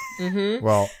 Mm-hmm.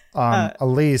 Well,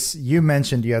 Elise, you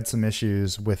mentioned you had some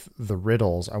issues with the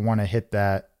riddles. I want to hit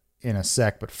that in a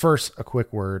sec, but first, a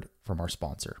quick word from our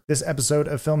sponsor. This episode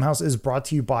of Filmhouse is brought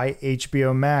to you by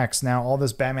HBO Max. Now, all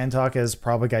this Batman talk has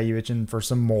probably got you itching for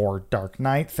some more Dark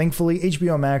Knight. Thankfully,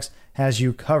 HBO Max has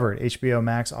you covered. HBO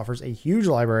Max offers a huge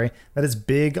library that is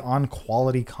big on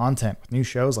quality content. With new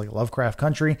shows like Lovecraft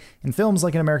Country and films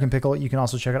like An American Pickle, you can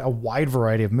also check out a wide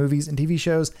variety of movies and TV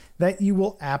shows that you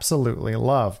will absolutely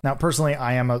love. Now, personally,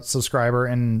 I am a subscriber,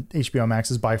 and HBO Max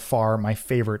is by far my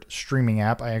favorite streaming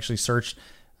app. I actually searched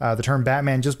the term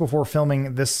Batman just before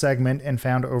filming this segment and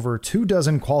found over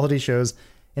 24 quality shows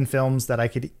and films that I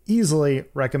could easily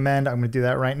recommend. I'm going to do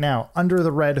that right now. Under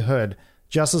the Red Hood,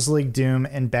 Justice League Doom,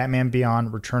 and Batman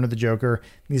Beyond Return of the Joker.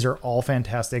 These are all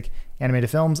fantastic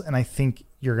animated films, and I think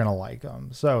you're going to like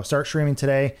them. So start streaming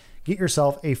today. Get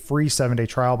yourself a free 7-day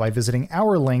trial by visiting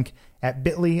our link at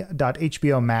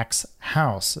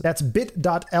bit.ly.hbomaxhouse. That's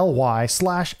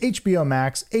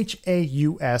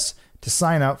bit.ly/hbomaxhaus to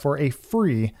sign up for a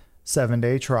free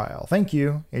 7-day trial. Thank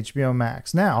you, HBO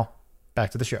Max. Now, back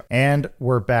to the show. And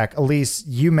we're back. Elise,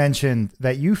 you mentioned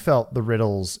that you felt the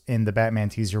riddles in the Batman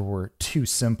teaser were too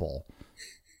simple.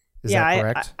 Is that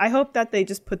correct? I hope that they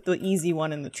just put the easy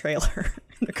one in the trailer.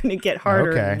 They're going to get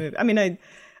harder in the movie. I mean,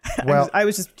 I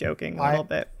was just joking a little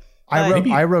bit.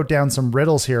 I wrote down some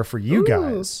riddles here for you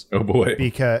guys. Oh, boy.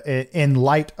 Because in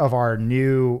light of our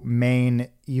new main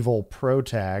evil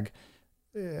protag,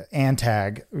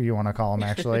 Antag, you want to call him,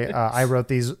 actually. I wrote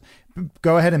these.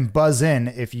 Go ahead and buzz in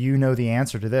if you know the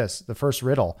answer to this. The first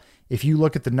riddle. If you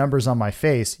look at the numbers on my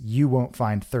face, you won't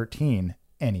find 13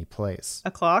 any place.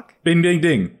 A clock? Bing, ding,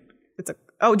 ding. Do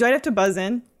I have to buzz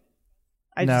in?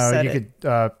 I just said it.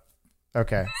 Could.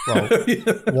 Okay.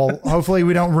 Well, hopefully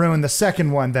we don't ruin the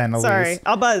second one then, Elise. Sorry,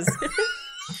 I'll buzz.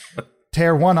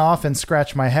 Tear one off and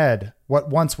scratch my head. What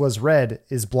once was red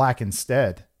is black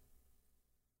instead.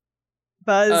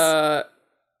 Buzz,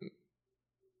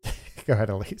 Go ahead,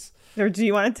 Elise. or do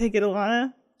you want to take it,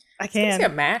 Alana? I It's can. a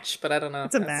match, but I don't know.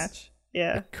 It's a match.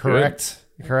 Yeah. Correct.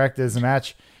 Correct is a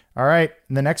match. All right.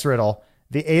 The next riddle.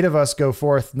 The 8 of us go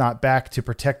forth, not back, to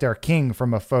protect our king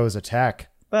from a foe's attack.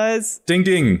 Buzz, Ding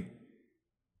ding.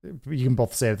 You can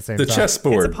both say it at the same The time.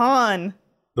 chessboard. it's a pawn.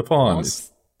 The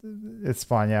pawns. It's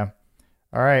fun, yeah.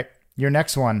 All right. Your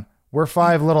next one. We're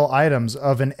 5 little items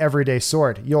of an everyday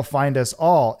sort. You'll find us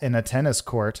all in a tennis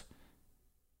court.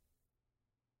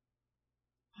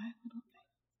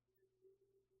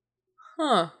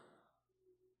 Huh.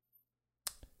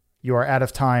 You are out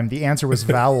of time. The answer was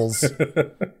vowels.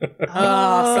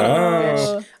 Ah, son of a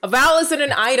bitch. A vowel isn't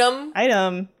an item.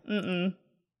 Item. Mm-mm.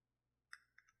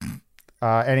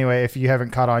 Anyway, if you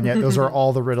haven't caught on yet, those are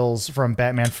all the riddles from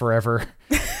Batman Forever.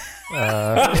 Hell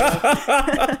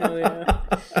yeah.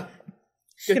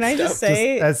 Can I just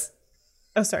say? As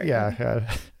Oh, sorry. yeah,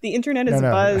 The internet is No,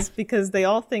 no. buzz because they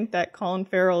all think that Colin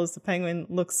Farrell as the Penguin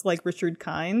looks like Richard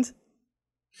Kind.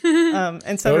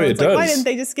 And so Oh, everyone's it like, why does. didn't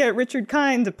they just get Richard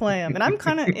Kind to play him? And I'm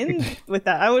kind of in with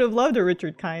that. I would have loved a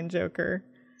Richard Kind Joker.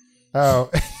 oh,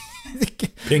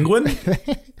 Penguin?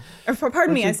 Or,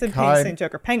 pardon me, I Richard said Kind. saying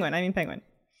Joker. Penguin. I mean Penguin.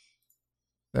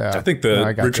 yeah. I think No, the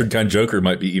I got Richard you. Kind Joker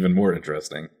might be even more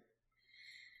interesting.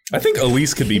 I think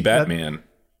Elise could be Batman.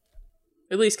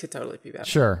 At least could totally be bad.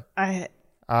 Sure. I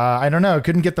I don't know.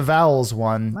 Couldn't get the vowels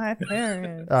one. my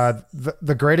parents.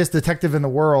 The greatest detective in the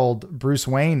world, Bruce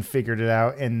Wayne, figured it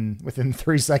out within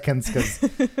 3 seconds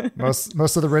because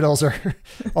most of the riddles are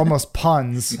almost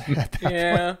puns.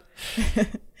 Yeah.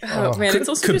 Oh, man, it's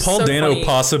also Could just Paul so Dano funny.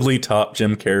 possibly top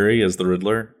Jim Carrey as the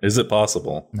Riddler? Is it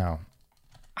possible? No.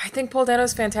 I think Paul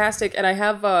Dano's fantastic, and I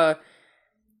have the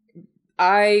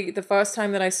first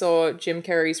time that I saw Jim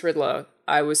Carrey's Riddler,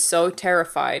 I was so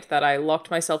terrified that I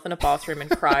locked myself in a bathroom and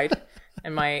cried.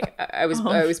 And I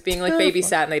was being like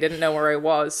babysat, and they didn't know where I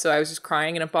was, so I was just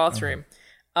crying in a bathroom.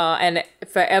 And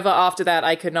forever after that,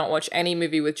 I could not watch any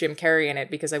movie with Jim Carrey in it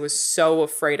because I was so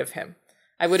afraid of him.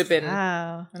 I would have been,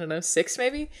 Wow. I don't know, 6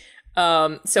 maybe.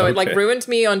 So it like Okay. ruined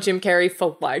me on Jim Carrey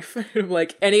for life.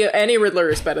 Like any Riddler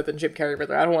is better than Jim Carrey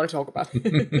Riddler. I don't want to talk about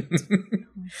it.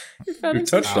 You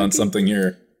touched on something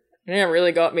here. Yeah, it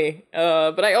really got me.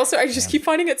 But I just keep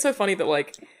finding it so funny that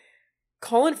like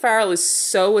Colin Farrell is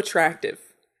so attractive.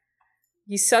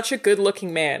 He's such a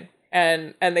good-looking man,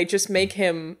 and they just make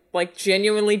him like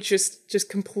genuinely just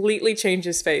completely change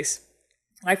his face.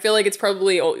 I feel like it's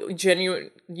probably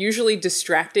usually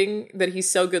distracting that he's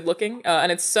so good looking,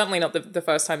 and it's certainly not the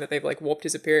first time that they've like warped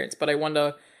his appearance. But I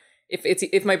wonder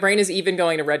if my brain is even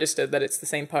going to register that it's the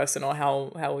same person, or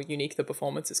how unique the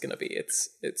performance is going to be. It's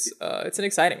an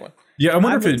exciting one. Yeah, I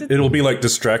wonder I if looked it'll be like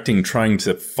distracting trying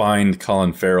to find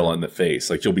Colin Farrell in the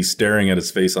face. Like you'll be staring at his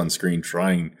face on screen,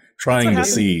 trying What to happened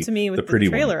see to me with the pretty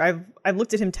the trailer? one. I've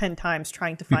looked at him 10 times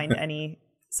trying to find any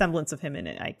semblance of him in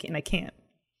it, and I can't.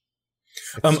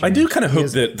 I do kind of hope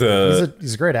that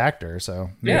He's a great actor, so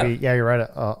Yeah. maybe you're right,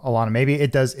 Alana. Maybe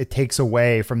it takes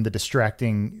away from the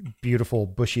distracting, beautiful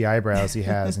bushy eyebrows he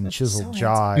has and chiseled So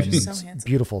jaw handsome. and So handsome.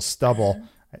 beautiful stubble.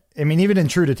 I mean, even in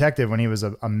True Detective, when he was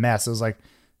a mess, it was like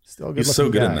still a good. he's so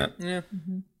looking good guy. in that.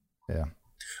 Yeah.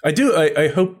 Yeah. I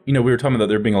hope, we were talking about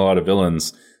there being a lot of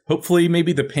villains. Hopefully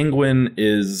maybe the Penguin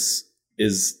is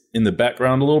in the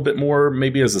background a little bit more,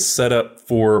 maybe as a setup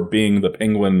for being the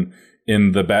Penguin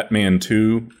in the Batman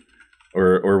 2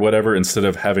 or whatever, instead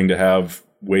of having to have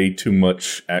way too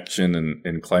much action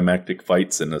and climactic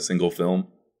fights in a single film.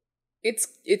 It's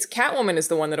Catwoman is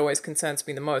the one that always concerns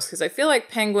me the most, because I feel like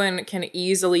Penguin can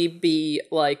easily be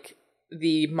like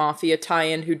the mafia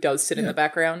tie-in who does sit in the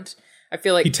background. I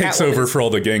feel like He takes Catwoman over is- for all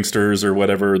the gangsters or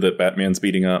whatever that Batman's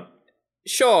beating up.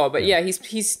 Sure, but yeah,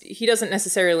 he doesn't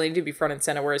necessarily need to be front and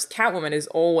center, whereas Catwoman is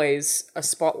always a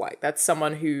spotlight. That's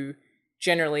someone who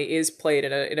generally is played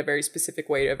in a very specific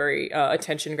way, a very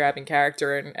attention-grabbing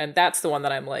character, and that's the one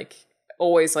that I'm like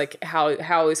always like, how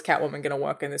is Catwoman going to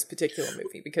work in this particular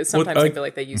movie? Because sometimes I feel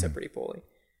like they use it pretty poorly.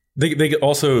 They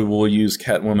also will use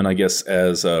Catwoman, I guess,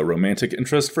 as a romantic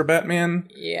interest for Batman.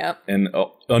 Yeah. And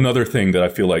another thing that I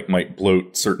feel like might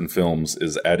bloat certain films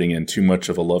is adding in too much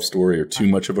of a love story or too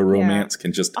much of a romance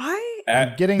can just be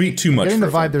too much. Getting the for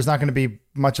a vibe, film. there's not going to be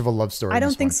much of a love story. I in don't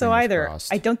this think one, so fingers either.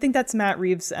 crossed. I don't think that's Matt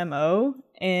Reeves' MO,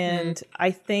 and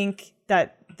I think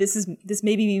that this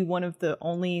may be one of the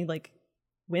only like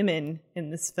women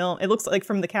in this film. It looks like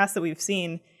from the cast that we've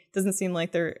seen, it doesn't seem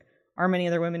like there are many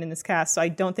other women in this cast, so I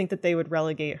don't think that they would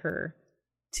relegate her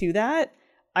to that.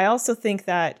 I also think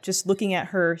that just looking at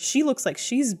her, she looks like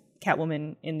she's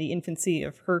Catwoman in the infancy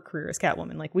of her career as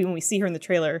Catwoman. Like when we see her in the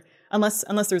trailer, unless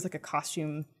there's like a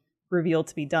costume reveal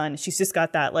to be done, she's just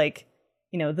got that like,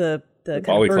 you know, the kind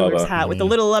of burglar's hat with the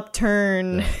little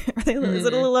upturn. Is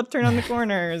it a little upturn on the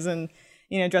corners, and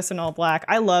you know, dressed in all black.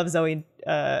 I love Zoe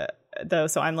though,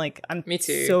 so I'm Me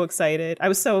too. so excited. I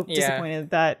was so disappointed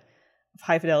that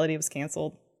High Fidelity was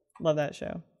canceled. Love that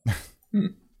show.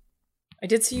 I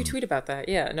did see you tweet about that.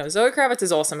 Yeah, no, Zoe Kravitz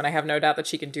is awesome, and I have no doubt that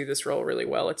she can do this role really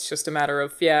well. It's just a matter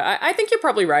of, I think you're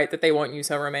probably right that they won't use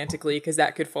her romantically because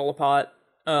that could fall apart.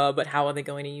 But how are they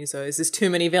going to use her? Is this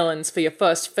too many villains for your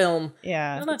first film?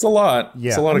 Yeah, it's a lot. Yeah,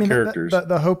 it's a lot of characters.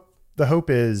 The hope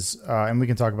is, and we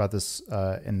can talk about this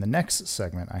in the next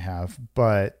segment I have,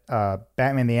 but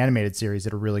Batman the Animated Series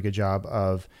did a really good job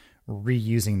of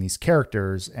reusing these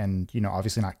characters and, you know,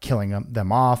 obviously not killing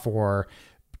them off or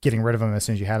getting rid of them as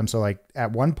soon as you had them. So like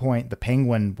at one point, the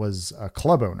Penguin was a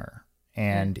club owner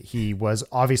and he was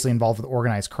obviously involved with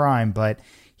organized crime, but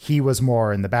he was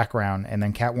more in the background. And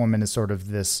then Catwoman is sort of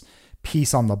this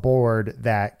piece on the board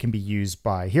that can be used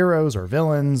by heroes or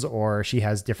villains, or she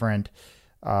has different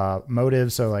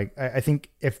motives. So like, I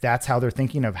think if that's how they're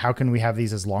thinking of how can we have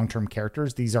these as long-term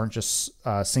characters, these aren't just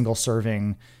single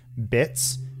serving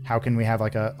bits. How can we have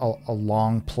like a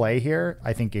long play here?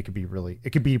 I think it could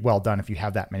be well done if you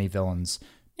have that many villains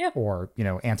or, you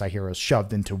know, anti-heroes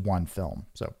shoved into one film.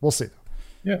 So we'll see.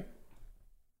 Yeah.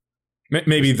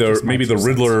 Maybe the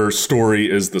Riddler story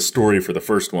is the story for the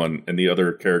first one, and the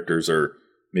other characters are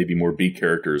maybe more B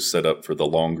characters set up for the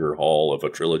longer haul of a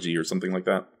trilogy or something like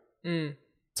that.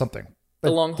 Something.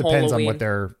 The long haul depends on what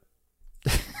they're.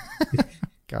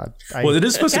 God. Well, it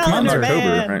is supposed to come out in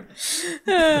October,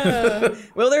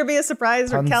 right? Will there be a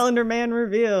surprise or Calendar Man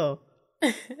reveal?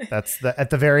 That's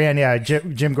at the very end. Yeah,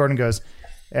 Jim Gordon goes,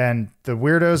 and the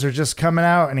weirdos are just coming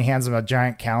out, and he hands them a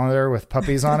giant calendar with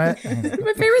puppies on it.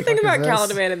 My favorite thing about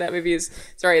Calendar Man in that movie is,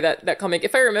 that comic,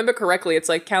 if I remember correctly, it's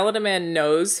like Calendar Man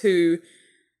knows who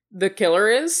the killer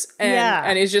is,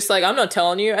 and he's just like, I'm not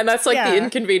telling you, and that's like the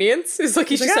inconvenience. It's like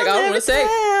he's just like, I don't want to say.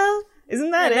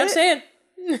 Isn't that it? I'm saying.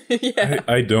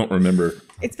 I don't remember.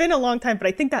 It's been a long time, but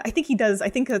I think he does. I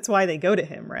think that's why they go to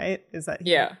him, right? Is that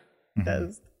he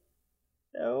does?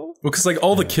 No. Well, because like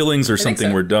all the killings or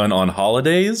something were done on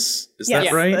holidays. Is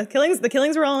that right? The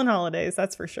killings were all on holidays.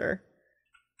 That's for sure.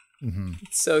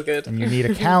 It's so good. And you need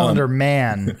a calendar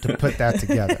man to put that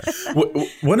together.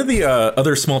 One of the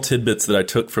other small tidbits that I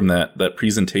took from that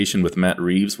presentation with Matt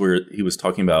Reeves, where he was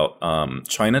talking about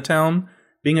Chinatown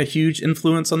being a huge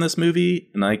influence on this movie,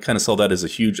 and I kind of saw that as a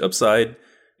huge upside,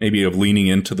 maybe of leaning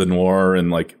into the noir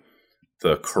and like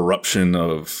the corruption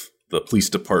of the police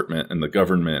department and the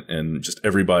government, and just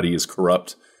everybody is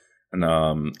corrupt. And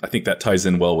I think that ties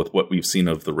in well with what we've seen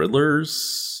of the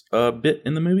Riddler's bit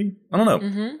in the movie. I don't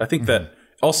know. I think that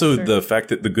also the fact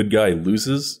that the good guy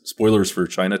loses, spoilers for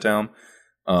Chinatown,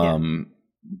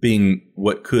 being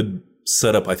what could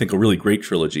set up, I think, a really great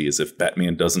trilogy is if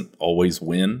Batman doesn't always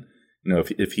win. You know,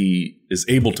 if he is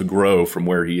able to grow from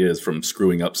where he is, from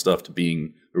screwing up stuff to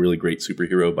being a really great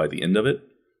superhero by the end of it.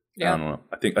 Yeah. I don't know.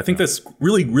 I think that's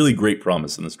really, really great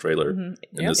promise in this trailer. In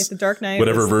this, if the Dark Knight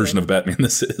whatever version of Batman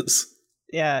this is.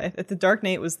 Yeah, if the Dark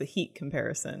Knight was the Heat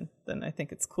comparison, then I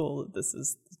think it's cool that this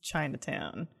is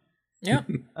Chinatown. Yeah.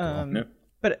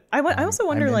 But I also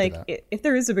wonder, like, if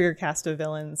there is a bigger cast of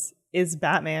villains, is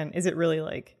it really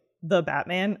like the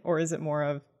Batman, or is it more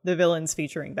of the villains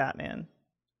featuring Batman?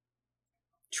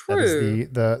 True.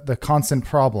 That is the constant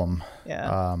problem.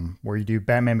 Yeah. Where you do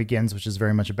Batman Begins, which is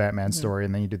very much a Batman story,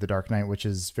 and then you do The Dark Knight, which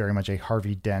is very much a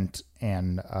Harvey Dent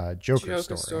and Joker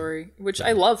story. Which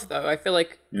I love, though. I feel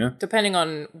like depending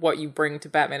on what you bring to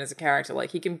Batman as a character,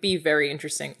 like he can be very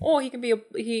interesting, or he can be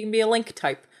a Link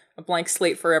type, a blank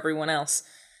slate for everyone else.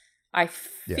 I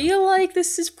feel like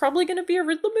this is probably going to be a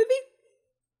Riddler movie.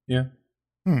 Yeah.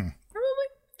 Probably.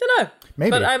 Don't know.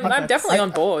 Maybe. But I'm definitely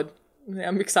on board.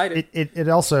 I'm excited. It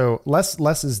also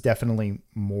less is definitely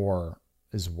more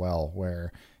as well,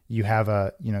 where you have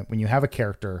when you have a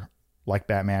character like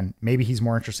Batman, maybe he's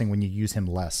more interesting when you use him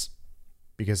less,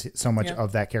 because so much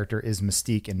of that character is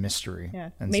mystique and mystery.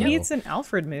 Yeah. And maybe it's an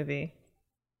Alfred movie.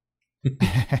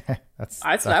 I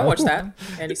watched that.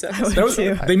 Andy said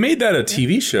they made that a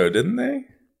TV show, didn't they?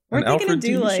 Weren't they going to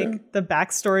do like the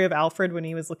backstory of Alfred when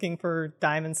he was looking for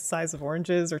diamonds the size of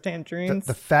oranges or tangerines?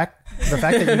 The fact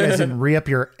that you guys didn't re-up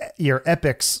your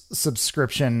Epix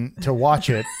subscription to watch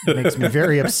it makes me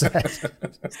very upset. I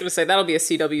was going to say that'll be a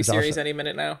CW series any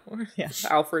minute now. Yeah,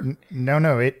 Alfred.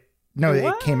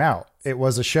 It came out. It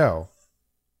was a show.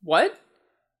 What?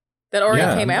 That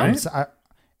already came out?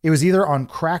 It was either on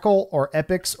Crackle or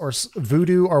Epix or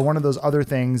Vudu or one of those other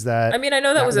things that. I mean, I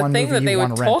know that was a one thing movie that you they were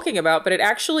wanna rent. talking about, but it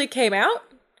actually came out?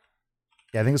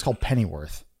 Yeah, I think it's called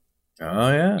Pennyworth.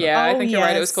 Oh yeah. Yeah, I Oh, think you're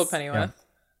right. It yes. was called Pennyworth.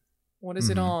 What is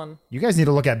it on? You guys need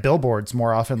to look at billboards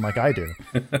more often, like I do.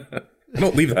 I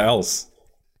don't leave the house.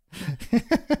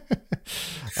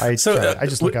 I just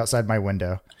look w- outside my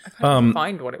window.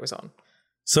 Find what it was on.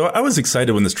 So I was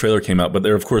excited when this trailer came out, but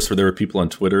there were people on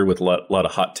Twitter with a lot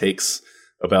of hot takes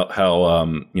about how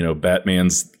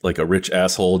Batman's like a rich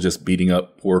asshole just beating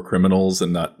up poor criminals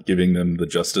and not giving them the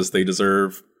justice they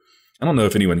deserve. I don't know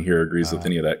if anyone here agrees with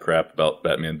any of that crap about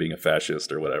Batman being a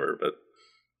fascist or whatever, but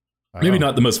maybe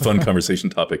not the most fun conversation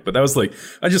topic. But that was like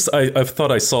I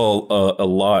thought I saw a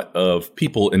lot of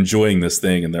people enjoying this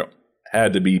thing, and there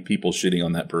had to be people shitting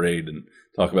on that parade and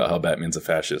talk about how Batman's a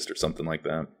fascist or something like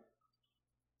that.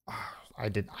 I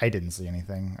didn't see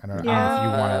anything. I don't know if Yeah, you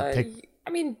want to take. I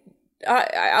mean,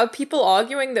 are people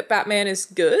arguing that Batman is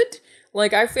good?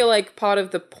 Like, I feel like part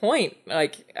of the point,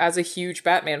 like, as a huge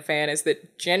Batman fan, is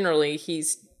that generally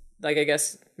he's, like, I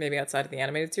guess maybe outside of the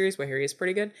animated series where he is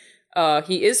pretty good,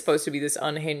 he is supposed to be this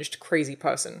unhinged, crazy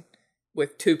person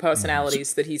with two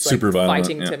personalities that he's, like, Super violent,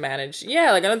 fighting yeah. to manage.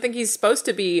 Yeah, like, I don't think he's supposed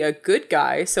to be a good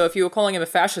guy. So if you were calling him a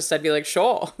fascist, I'd be like,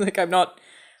 sure. Like, I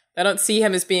don't see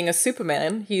him as being a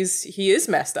Superman. He is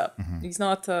messed up. He's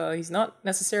not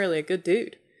necessarily a good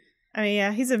dude. I mean,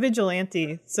 yeah, he's a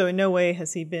vigilante, so in no way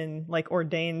has he been like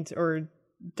ordained or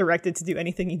directed to do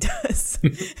anything he does.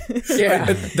 Yeah.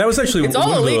 That was actually It's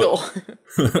all illegal.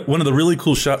 One of the really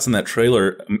cool shots in that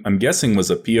trailer, I'm guessing,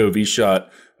 was a POV shot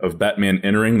of Batman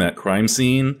entering that crime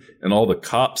scene and all the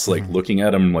cops like looking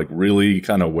at him like really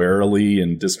kind of warily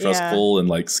and distrustful and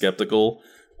like skeptical.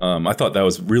 I thought that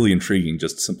was really intriguing.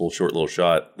 Just a simple, short little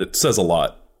shot that says a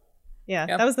lot. Yeah,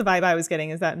 Yep. that was the vibe I was getting,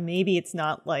 is that maybe it's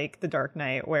not like The Dark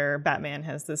Knight where Batman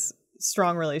has this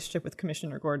strong relationship with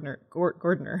Commissioner Gordner.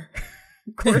 Gordon.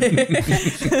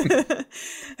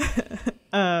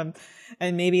 And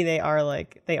maybe they are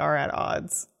at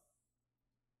odds.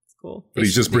 It's cool. But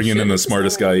he's just bringing in the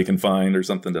smartest guy he can find or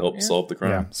something to help solve the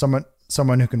crime. Yeah,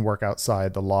 someone who can work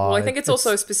outside the law. Well, I think it's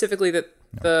also specifically that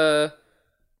the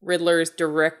Riddler is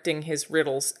directing his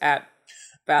riddles at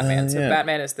Batman. So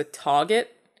Batman is the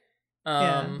target.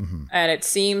 And it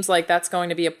seems like that's going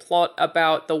to be a plot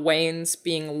about the Waynes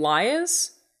being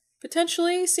liars,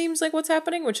 potentially, seems like what's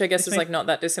happening, which I guess is like not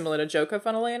that dissimilar to Joker,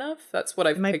 funnily enough. That's what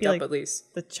I've picked up, like at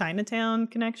least. the Chinatown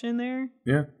connection there.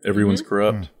 Yeah, everyone's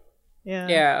corrupt.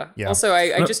 Yeah. Yeah. Also,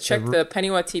 I just checked the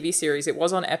Pennyworth TV series. It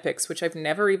was on Epix, which I've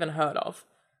never even heard of.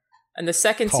 And the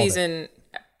second season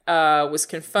was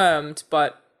confirmed,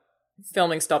 but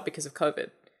filming stopped because of COVID.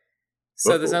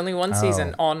 So there's only one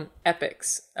season on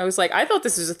Epix. I was like, I thought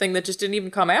this was a thing that just didn't even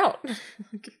come out.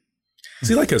 Is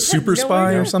he like a super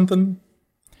spy or something?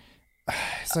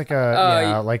 It's like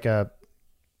a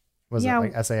was Yeah.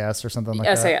 it like SAS or something like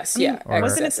that? SAS, yeah. Or-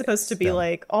 Wasn't it SAS. supposed to be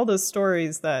like all those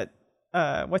stories that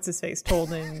what's his face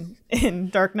told in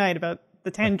Dark Knight about the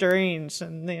tangerines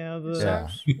and the Yeah.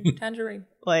 Tangerine.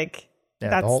 like Yeah,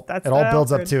 that's it all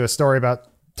builds up to a story about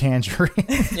tangerine.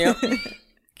 Yep.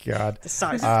 God.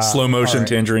 Slow motion all right.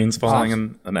 tangerines falling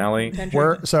in an alley.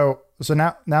 So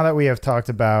now that we have talked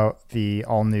about the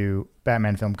all new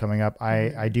Batman film coming up,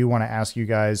 I do want to ask you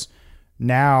guys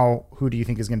now, who do you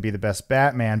think is going to be the best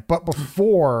Batman? But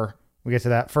before we get to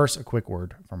that, first, a quick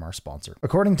word from our sponsor.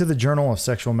 According to the Journal of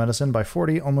Sexual Medicine,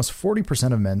 almost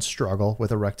 40% of men struggle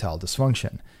with erectile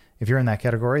dysfunction. If you're in that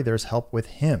category, there's help with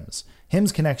Hims.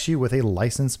 Hims connects you with a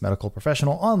licensed medical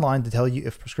professional online to tell you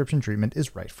if prescription treatment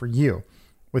is right for you.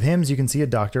 With Hims, you can see a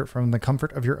doctor from the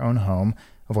comfort of your own home,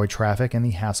 avoid traffic and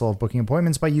the hassle of booking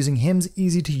appointments by using Hims'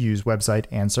 easy-to-use website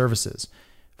and services.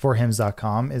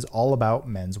 ForHims.com is all about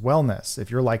men's wellness.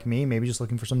 If you're like me, maybe just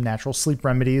looking for some natural sleep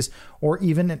remedies or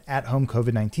even an at-home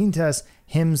COVID-19 test,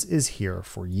 Hims is here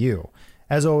for you.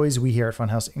 As always, we here at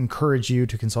Funhouse encourage you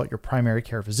to consult your primary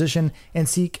care physician and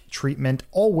seek treatment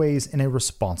always in a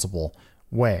responsible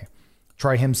way.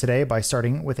 Try Hims today by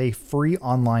starting with a free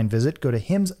online visit. Go to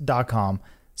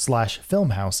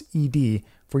hims.com/filmhouseed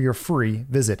for your free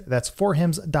visit. That's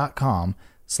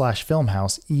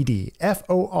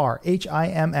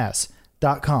forhims.com/filmhouseed.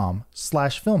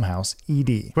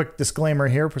 FORHIMS.com/filmhouseed. Quick disclaimer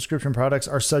here, prescription products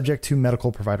are subject to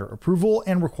medical provider approval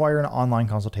and require an online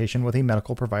consultation with a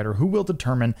medical provider who will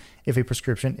determine if a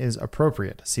prescription is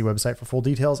appropriate. See website for full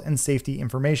details and safety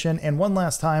information. And one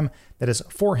last time, that is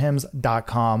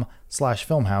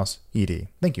forhims.com/filmhouseed.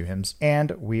 Thank you, Hims.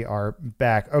 And we are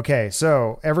back. Okay,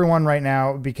 so everyone right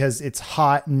now, because it's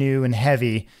hot, new, and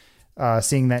heavy,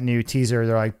 seeing that new teaser,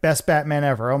 they're like, best Batman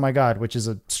ever. Oh my God, which is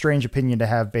a strange opinion to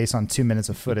have based on 2 minutes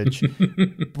of footage.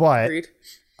 But Agreed.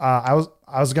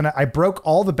 I broke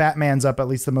all the Batmans up, at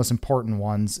least the most important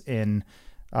ones, in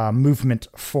movement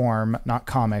form, not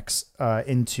comics,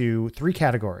 into 3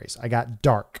 categories. I got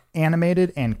dark,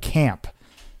 animated, and camp.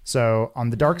 So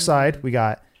on the dark side, we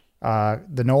got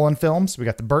the Nolan films, we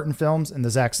got the Burton films, and the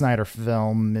Zack Snyder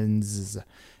films.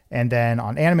 And then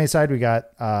on anime side, we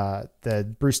got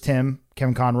the Bruce Timm,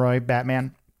 Kevin Conroy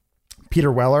Batman,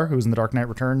 Peter Weller, who's in The Dark Knight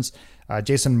Returns,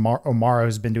 Jason O'Mara,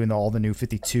 who's been doing all the new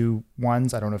 52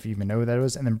 ones. I don't know if you even know who that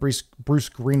was. And then Bruce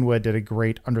Greenwood did a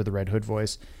great Under the Red Hood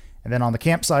voice. And then on the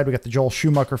camp side, we got the Joel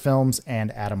Schumacher films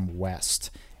and Adam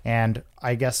West. And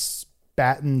I guess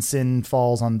Pattinson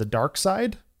falls on the dark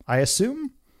side, I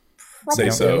assume.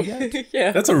 Say so.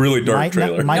 Yeah. That's a really dark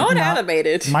trailer. Not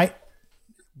animated.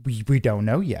 We don't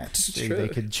know yet. They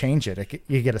could change it.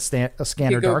 You get a scanner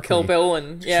You go darkly. Kill Bill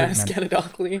and treatment. scan it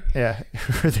darkly. Yeah,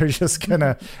 they're just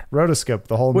gonna rotoscope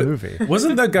the whole movie.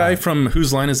 Wasn't that guy from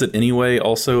Whose Line Is It Anyway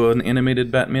also an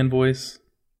animated Batman voice?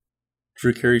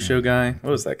 Drew Carey show guy?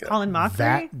 What was that guy? Colin Mockery?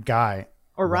 That guy.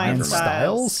 Or Ryan I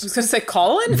Stiles? was going to say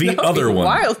Colin? The That would other be a one.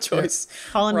 Wild choice.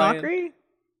 Colin Ryan. Mockery?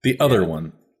 The other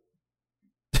one.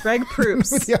 Greg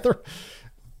Proops. The other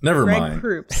Never Greg mind.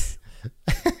 Proops.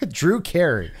 Drew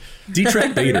Carey.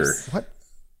 Dietrich Bader. What?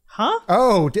 Huh?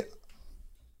 Oh,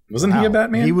 Wasn't he a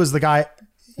Batman? He was the guy.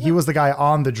 He was the guy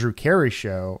on the Drew Carey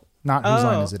show. Not Whose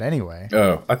Line Is It Anyway?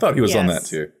 Oh, I thought he was on that Yes.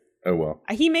 too. Oh well.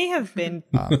 He may have been,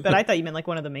 but I thought you meant like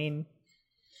one of the main.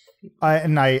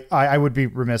 I would be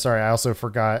remiss. Sorry, I also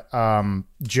forgot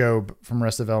Job from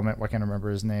Arrested Development. Why can't I remember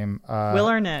his name? Will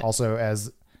Arnett. Also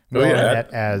as Oh, Will yeah.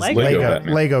 Arnett as Lego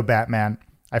Lego Batman. Batman.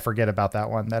 I forget about that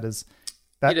one. That is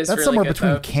It is that's really somewhere good,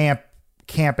 between though.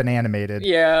 camp and animated.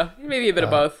 Yeah, maybe a bit of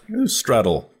both. It was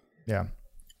Straddle. Yeah.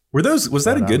 Was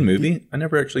that a good movie? I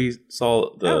never actually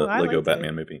saw the Oh, I Lego liked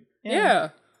Batman it. movie. Yeah.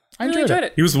 I really enjoyed enjoyed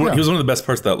it. it. He was one of the best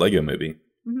parts of that Lego movie.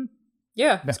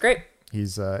 Yeah, it's great.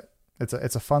 He's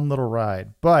it's a fun little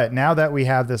ride. But now that we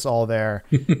have this all there,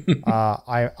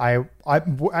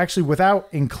 actually, without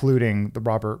including the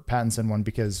Robert Pattinson one,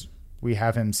 because we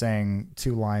have him saying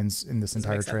 2 lines in this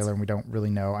entire make sense. trailer and we don't really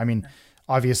know. I mean,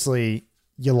 obviously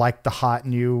you like the hot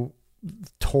new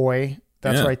toy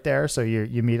that's Yeah. right there, so you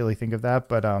immediately think of that.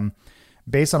 But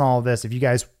based on all of this, if you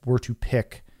guys were to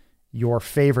pick your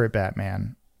favorite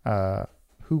Batman,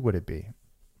 who would it be?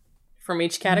 From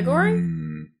each category?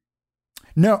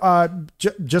 No,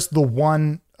 just the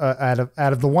one out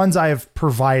of the ones I have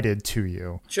provided to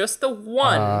you. Just the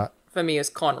one for me is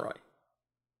Conroy.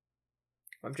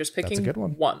 I'm just picking a good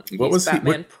one. one. What He's was he-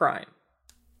 Batman what- Prime.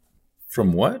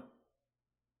 From what?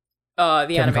 The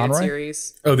Kevin animated Conroy?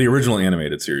 series. Oh, the original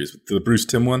animated series, the Bruce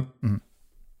Timm one.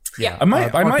 Yeah. I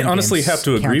might Arkham honestly games have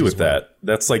to agree count with as well. that.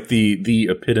 That's like the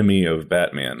epitome of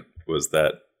Batman was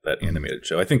that animated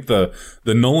show. I think the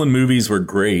Nolan movies were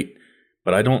great,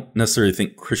 but I don't necessarily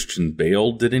think Christian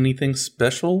Bale did anything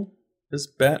special as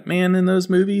Batman in those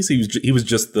movies. He was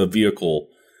just the vehicle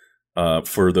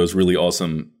for those really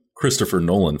awesome Christopher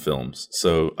Nolan films.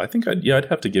 So I think I'd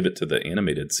have to give it to the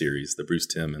animated series, the Bruce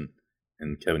Timm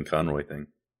and Kevin Conroy thing.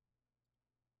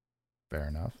 Fair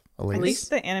enough. At Elise? least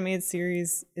the animated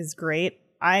series is great.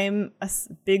 I'm a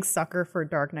big sucker for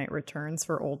Dark Knight Returns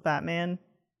for old Batman.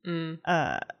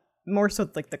 More so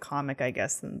like the comic, I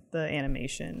guess, than the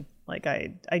animation. Like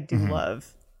I do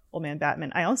love Old Man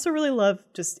Batman. I also really love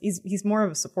he's more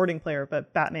of a supporting player,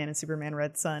 but Batman and Superman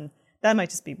Red Sun. That might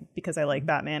just be because I like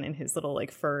Batman and his little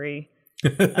like furry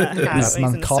hat when he's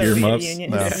in the coffee Soviet muffs.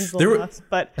 Union. No. His There little were- muffs.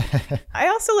 But I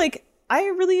also I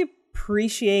really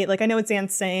appreciate, I know what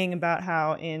Zan's saying about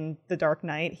how in The Dark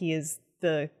Knight he is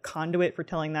the conduit for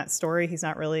telling that story. He's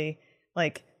not really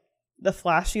like the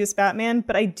flashiest Batman,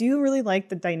 but I do really like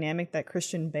the dynamic that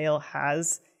Christian Bale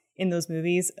has in those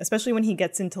movies, especially when he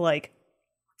gets into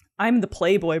I'm the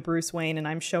playboy Bruce Wayne and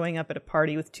I'm showing up at a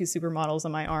party with 2 supermodels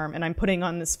on my arm and I'm putting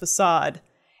on this facade.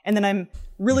 And then I'm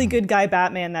really good guy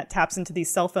Batman that taps into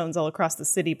these cell phones all across the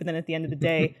city, but then at the end of the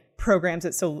day programs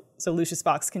it so Lucius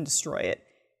Fox can destroy it.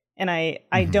 And I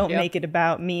don't make it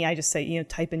about me. I just say,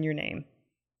 type in your name.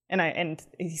 And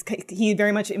he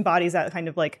very much embodies that kind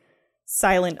of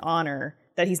silent honor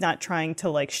that he's not trying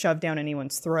to shove down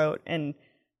anyone's throat. And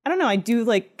I don't know, I do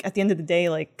at the end of the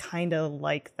day, kind of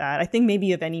like that. I think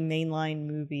maybe of any mainline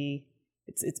movie,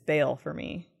 it's Bale for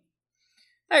me.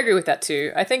 I agree with that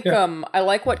too. I think I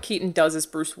like what Keaton does as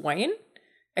Bruce Wayne.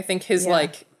 I think his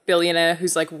billionaire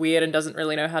who's weird and doesn't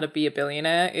really know how to be a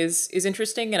billionaire is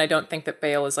interesting, and I don't think that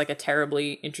Bale is a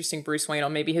terribly interesting Bruce Wayne, or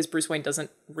maybe his Bruce Wayne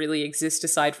doesn't really exist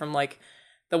aside from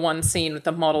the one scene with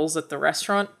the models at the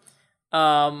restaurant.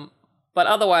 But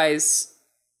otherwise,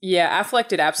 yeah, Affleck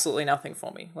did absolutely nothing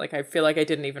for me. Like, I feel like I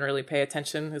didn't even really pay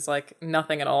attention. It's like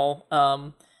nothing at all.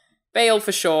 Bale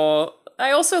for sure.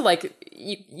 I also like,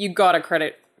 you gotta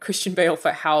credit Christian Bale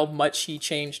for how much he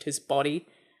changed his body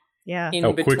in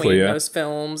between quickly, yeah. those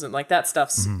films, and like that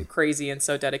stuff's crazy and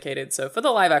so dedicated. So for the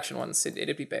live action ones,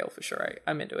 it'd be Bale for sure.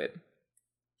 I'm into it.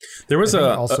 There was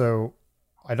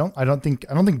I don't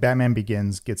think Batman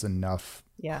Begins gets enough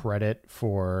credit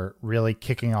for really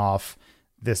kicking off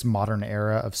this modern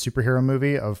era of superhero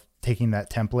movie, of taking that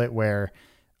template where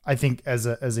I think as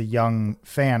a young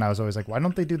fan, I was always like, why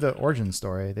don't they do the origin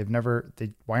story?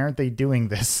 Why aren't they doing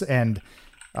this? And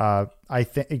I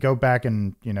think go back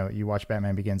and, you watch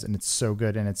Batman Begins and it's so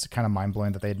good. And it's kind of mind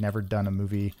blowing that they had never done a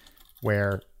movie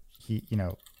where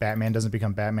Batman doesn't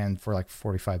become Batman for like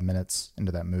 45 minutes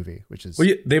into that movie, which is... Well,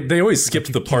 yeah, they always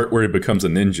skipped the part where he becomes a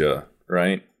ninja,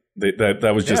 right?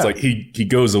 That was just like he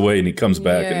goes away and he comes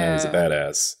back and now he's a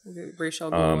badass. Ra's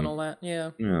al Ghul and all that,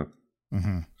 yeah.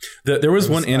 Mm-hmm. There was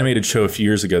one animated show a few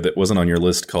years ago that wasn't on your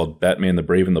list called Batman the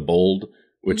Brave and the Bold,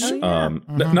 which not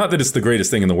that it's the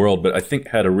greatest thing in the world, but I think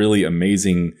had a really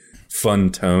amazing, fun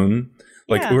tone.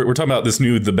 Like we're talking about this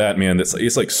new The Batman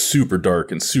it's like super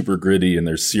dark and super gritty, and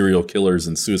there's serial killers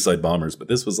and suicide bombers. But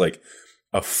this was like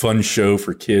a fun show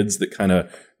for kids that kind of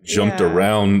jumped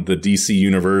around the DC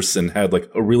universe and had like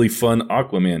a really fun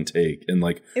Aquaman take, and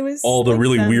like it was all the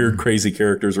really weird, crazy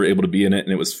characters were able to be in it,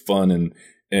 and it was fun and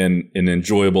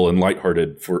enjoyable and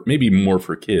lighthearted for maybe more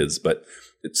for kids. But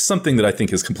it's something that I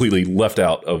think is completely left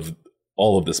out of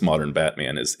all of this modern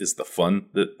Batman is the fun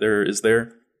that there is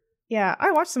there. Yeah,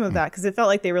 I watched some of that because it felt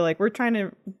like they were like, we're trying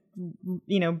to,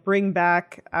 bring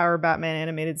back our Batman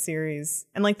animated series.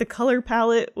 And like the color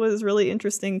palette was really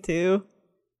interesting too.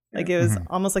 Like it was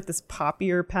almost like this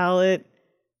poppier palette.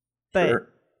 But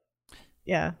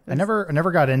yeah. I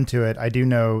never got into it. I do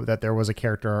know that there was a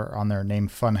character on there named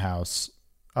Funhouse,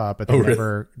 but they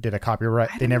never did a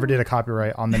copyright. They never did a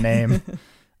copyright on the name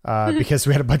because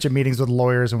we had a bunch of meetings with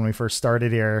lawyers when we first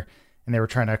started here. And they were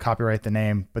trying to copyright the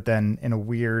name, but then in a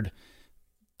weird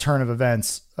turn of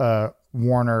events,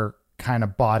 Warner kind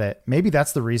of bought it. Maybe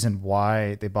that's the reason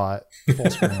why they bought Full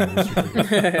Screen.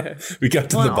 We got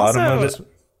to the bottom of it.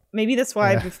 Maybe that's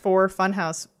why before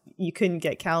Funhouse you couldn't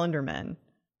get Calendar Men,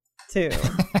 too.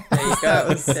 There you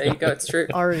go. There you go. It's true.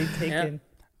 Already taken.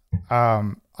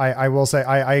 Yeah. I will say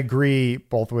I agree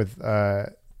both with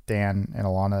Dan and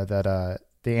Alana that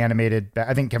the animated.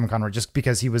 I think Kevin Conroy, just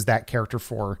because he was that character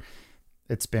for.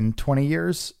 It's been 20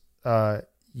 years.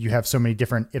 You have so many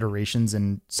different iterations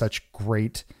and such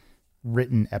great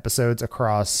written episodes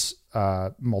across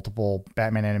multiple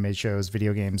Batman animated shows,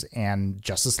 video games, and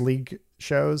Justice League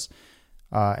shows.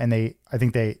 And I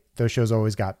think those shows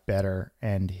always got better.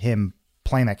 And him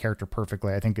playing that character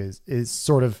perfectly, I think is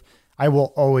sort of, I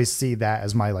will always see that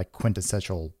as my like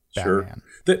quintessential Batman.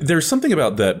 Sure. There's something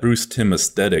about that Bruce Timm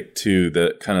aesthetic too,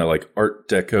 that kind of like Art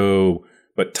Deco,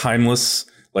 but timeless.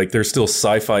 Like there's still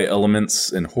sci-fi elements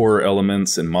and horror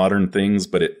elements and modern things,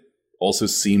 but it also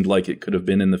seemed like it could have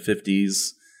been in the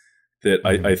 50s. That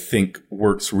I think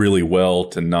works really well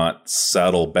to not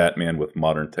saddle Batman with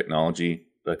modern technology.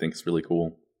 I think it's really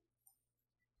cool.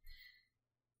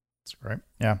 That's right.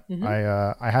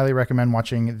 Yeah. I highly recommend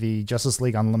watching the Justice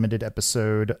League Unlimited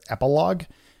episode Epilogue,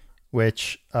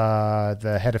 which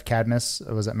the head of Cadmus,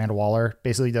 was it Amanda Waller,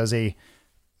 basically does a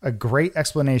great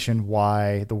explanation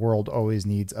why the world always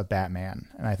needs a Batman.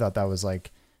 And I thought that was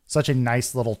like such a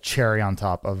nice little cherry on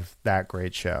top of that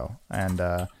great show. And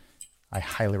I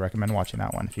highly recommend watching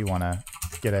that one if you want to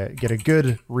get a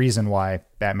good reason why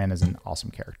Batman is an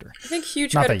awesome character. I think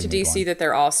huge credit to DC that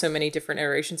there are so many different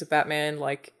iterations of Batman.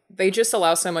 Like they just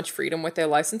allow so much freedom with their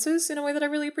licenses in a way that I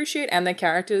really appreciate, and their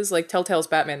characters. Like Telltale's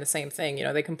Batman, the same thing.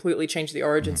 They completely changed the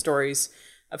origin stories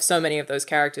of so many of those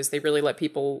characters. They really let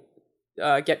people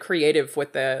get creative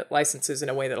with their licenses in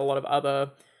a way that a lot of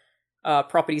other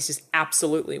properties just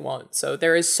absolutely won't. So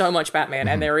there is so much Batman,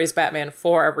 and there is Batman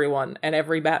for everyone, and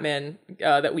every Batman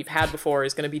that we've had before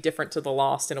is going to be different to the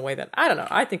last in a way that, I don't know,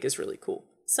 I think is really cool.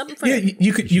 Something for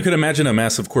you could imagine a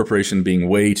massive corporation being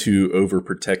way too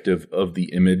overprotective of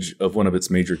the image of one of its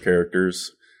major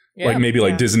characters. Yeah, like maybe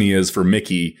like Disney is for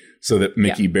Mickey, so that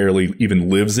Mickey barely even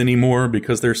lives anymore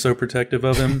because they're so protective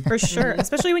of him. For sure.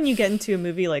 Especially when you get into a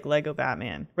movie like Lego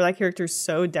Batman, where that character is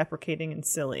so deprecating and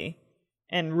silly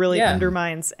and really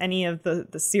undermines any of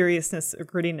the seriousness or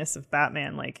grittiness of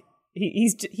Batman. Like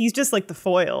he's just like the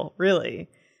foil, really.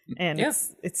 And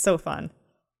it's so fun.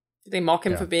 They mock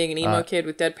him for being an emo kid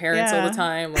with dead parents all the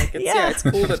time. Like it's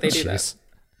cool that they do that.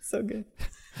 So good.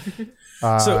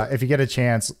 So- if you get a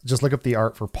chance, just look up the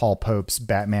art for Paul Pope's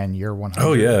Batman Year 100.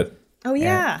 Oh yeah, Oh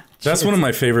yeah. that's one of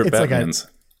my favorite it's like Batmans.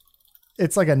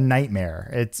 It's like a nightmare.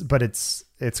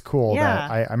 It's cool Yeah.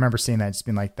 that I remember seeing that, just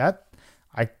being like that.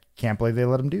 I can't believe they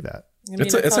let him do that. I mean,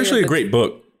 It's that's all actually you a have great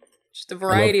book. Just the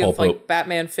variety Paul of like Pope.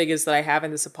 Batman figures that I have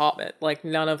in this apartment, like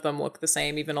none of them look the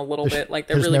same, even a little bit. Like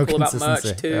they're there's really no cool about merch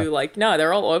consistency, too. yeah. Like no,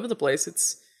 they're all over the place.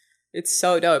 It's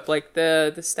so dope. Like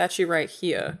the statue right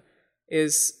here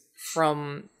is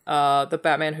from the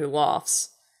Batman Who Laughs.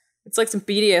 It's like some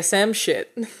BDSM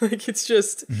shit. Like it's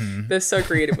just they're so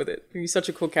creative with it. He's such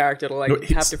a cool character to like No, have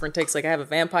it's- different takes. Like I have a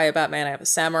vampire Batman, I have a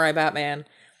samurai Batman.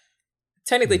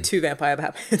 Technically two vampire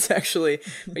Batmans actually.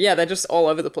 But yeah, they're just all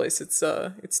over the place. It's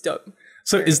dope.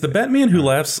 So is the Batman Who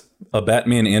Laughs a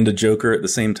Batman and a Joker at the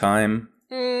same time?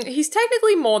 He's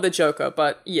technically more the Joker,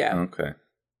 but yeah, Okay.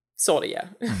 sort of,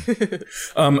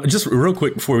 yeah. Just real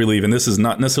quick before we leave, and this is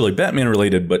not necessarily Batman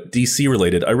related, but DC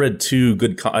related. I read two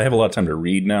good. I have a lot of time to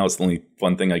read now. It's the only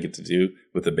fun thing I get to do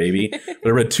with the baby. But I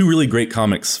read two really great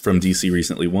comics from DC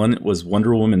recently. One was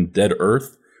Wonder Woman: Dead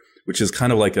Earth, which is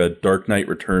kind of like a Dark Knight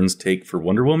Returns take for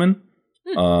Wonder Woman.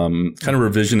 Kind of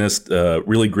revisionist,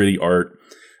 really gritty art.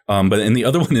 And the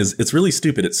other one is it's really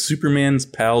stupid. It's Superman's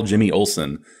pal Jimmy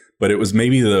Olsen, but it was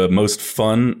maybe the most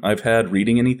fun I've had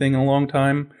reading anything in a long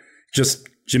time. Just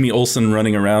Jimmy Olsen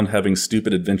running around having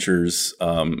stupid adventures,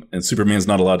 and Superman's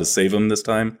not allowed to save him this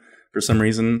time for some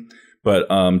reason. But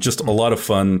just a lot of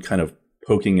fun kind of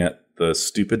poking at the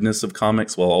stupidness of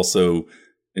comics while also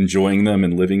enjoying them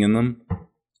and living in them.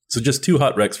 So just two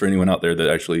hot recs for anyone out there that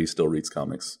actually still reads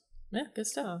comics. Yeah, good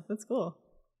stuff. Oh, that's cool.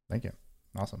 Thank you.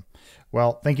 Awesome.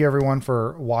 Well, thank you everyone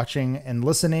for watching and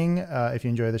listening. If you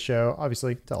enjoy the show,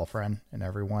 obviously tell a friend and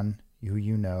everyone who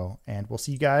you know, and we'll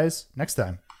see you guys next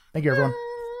time. Thank you, everyone.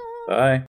 Bye.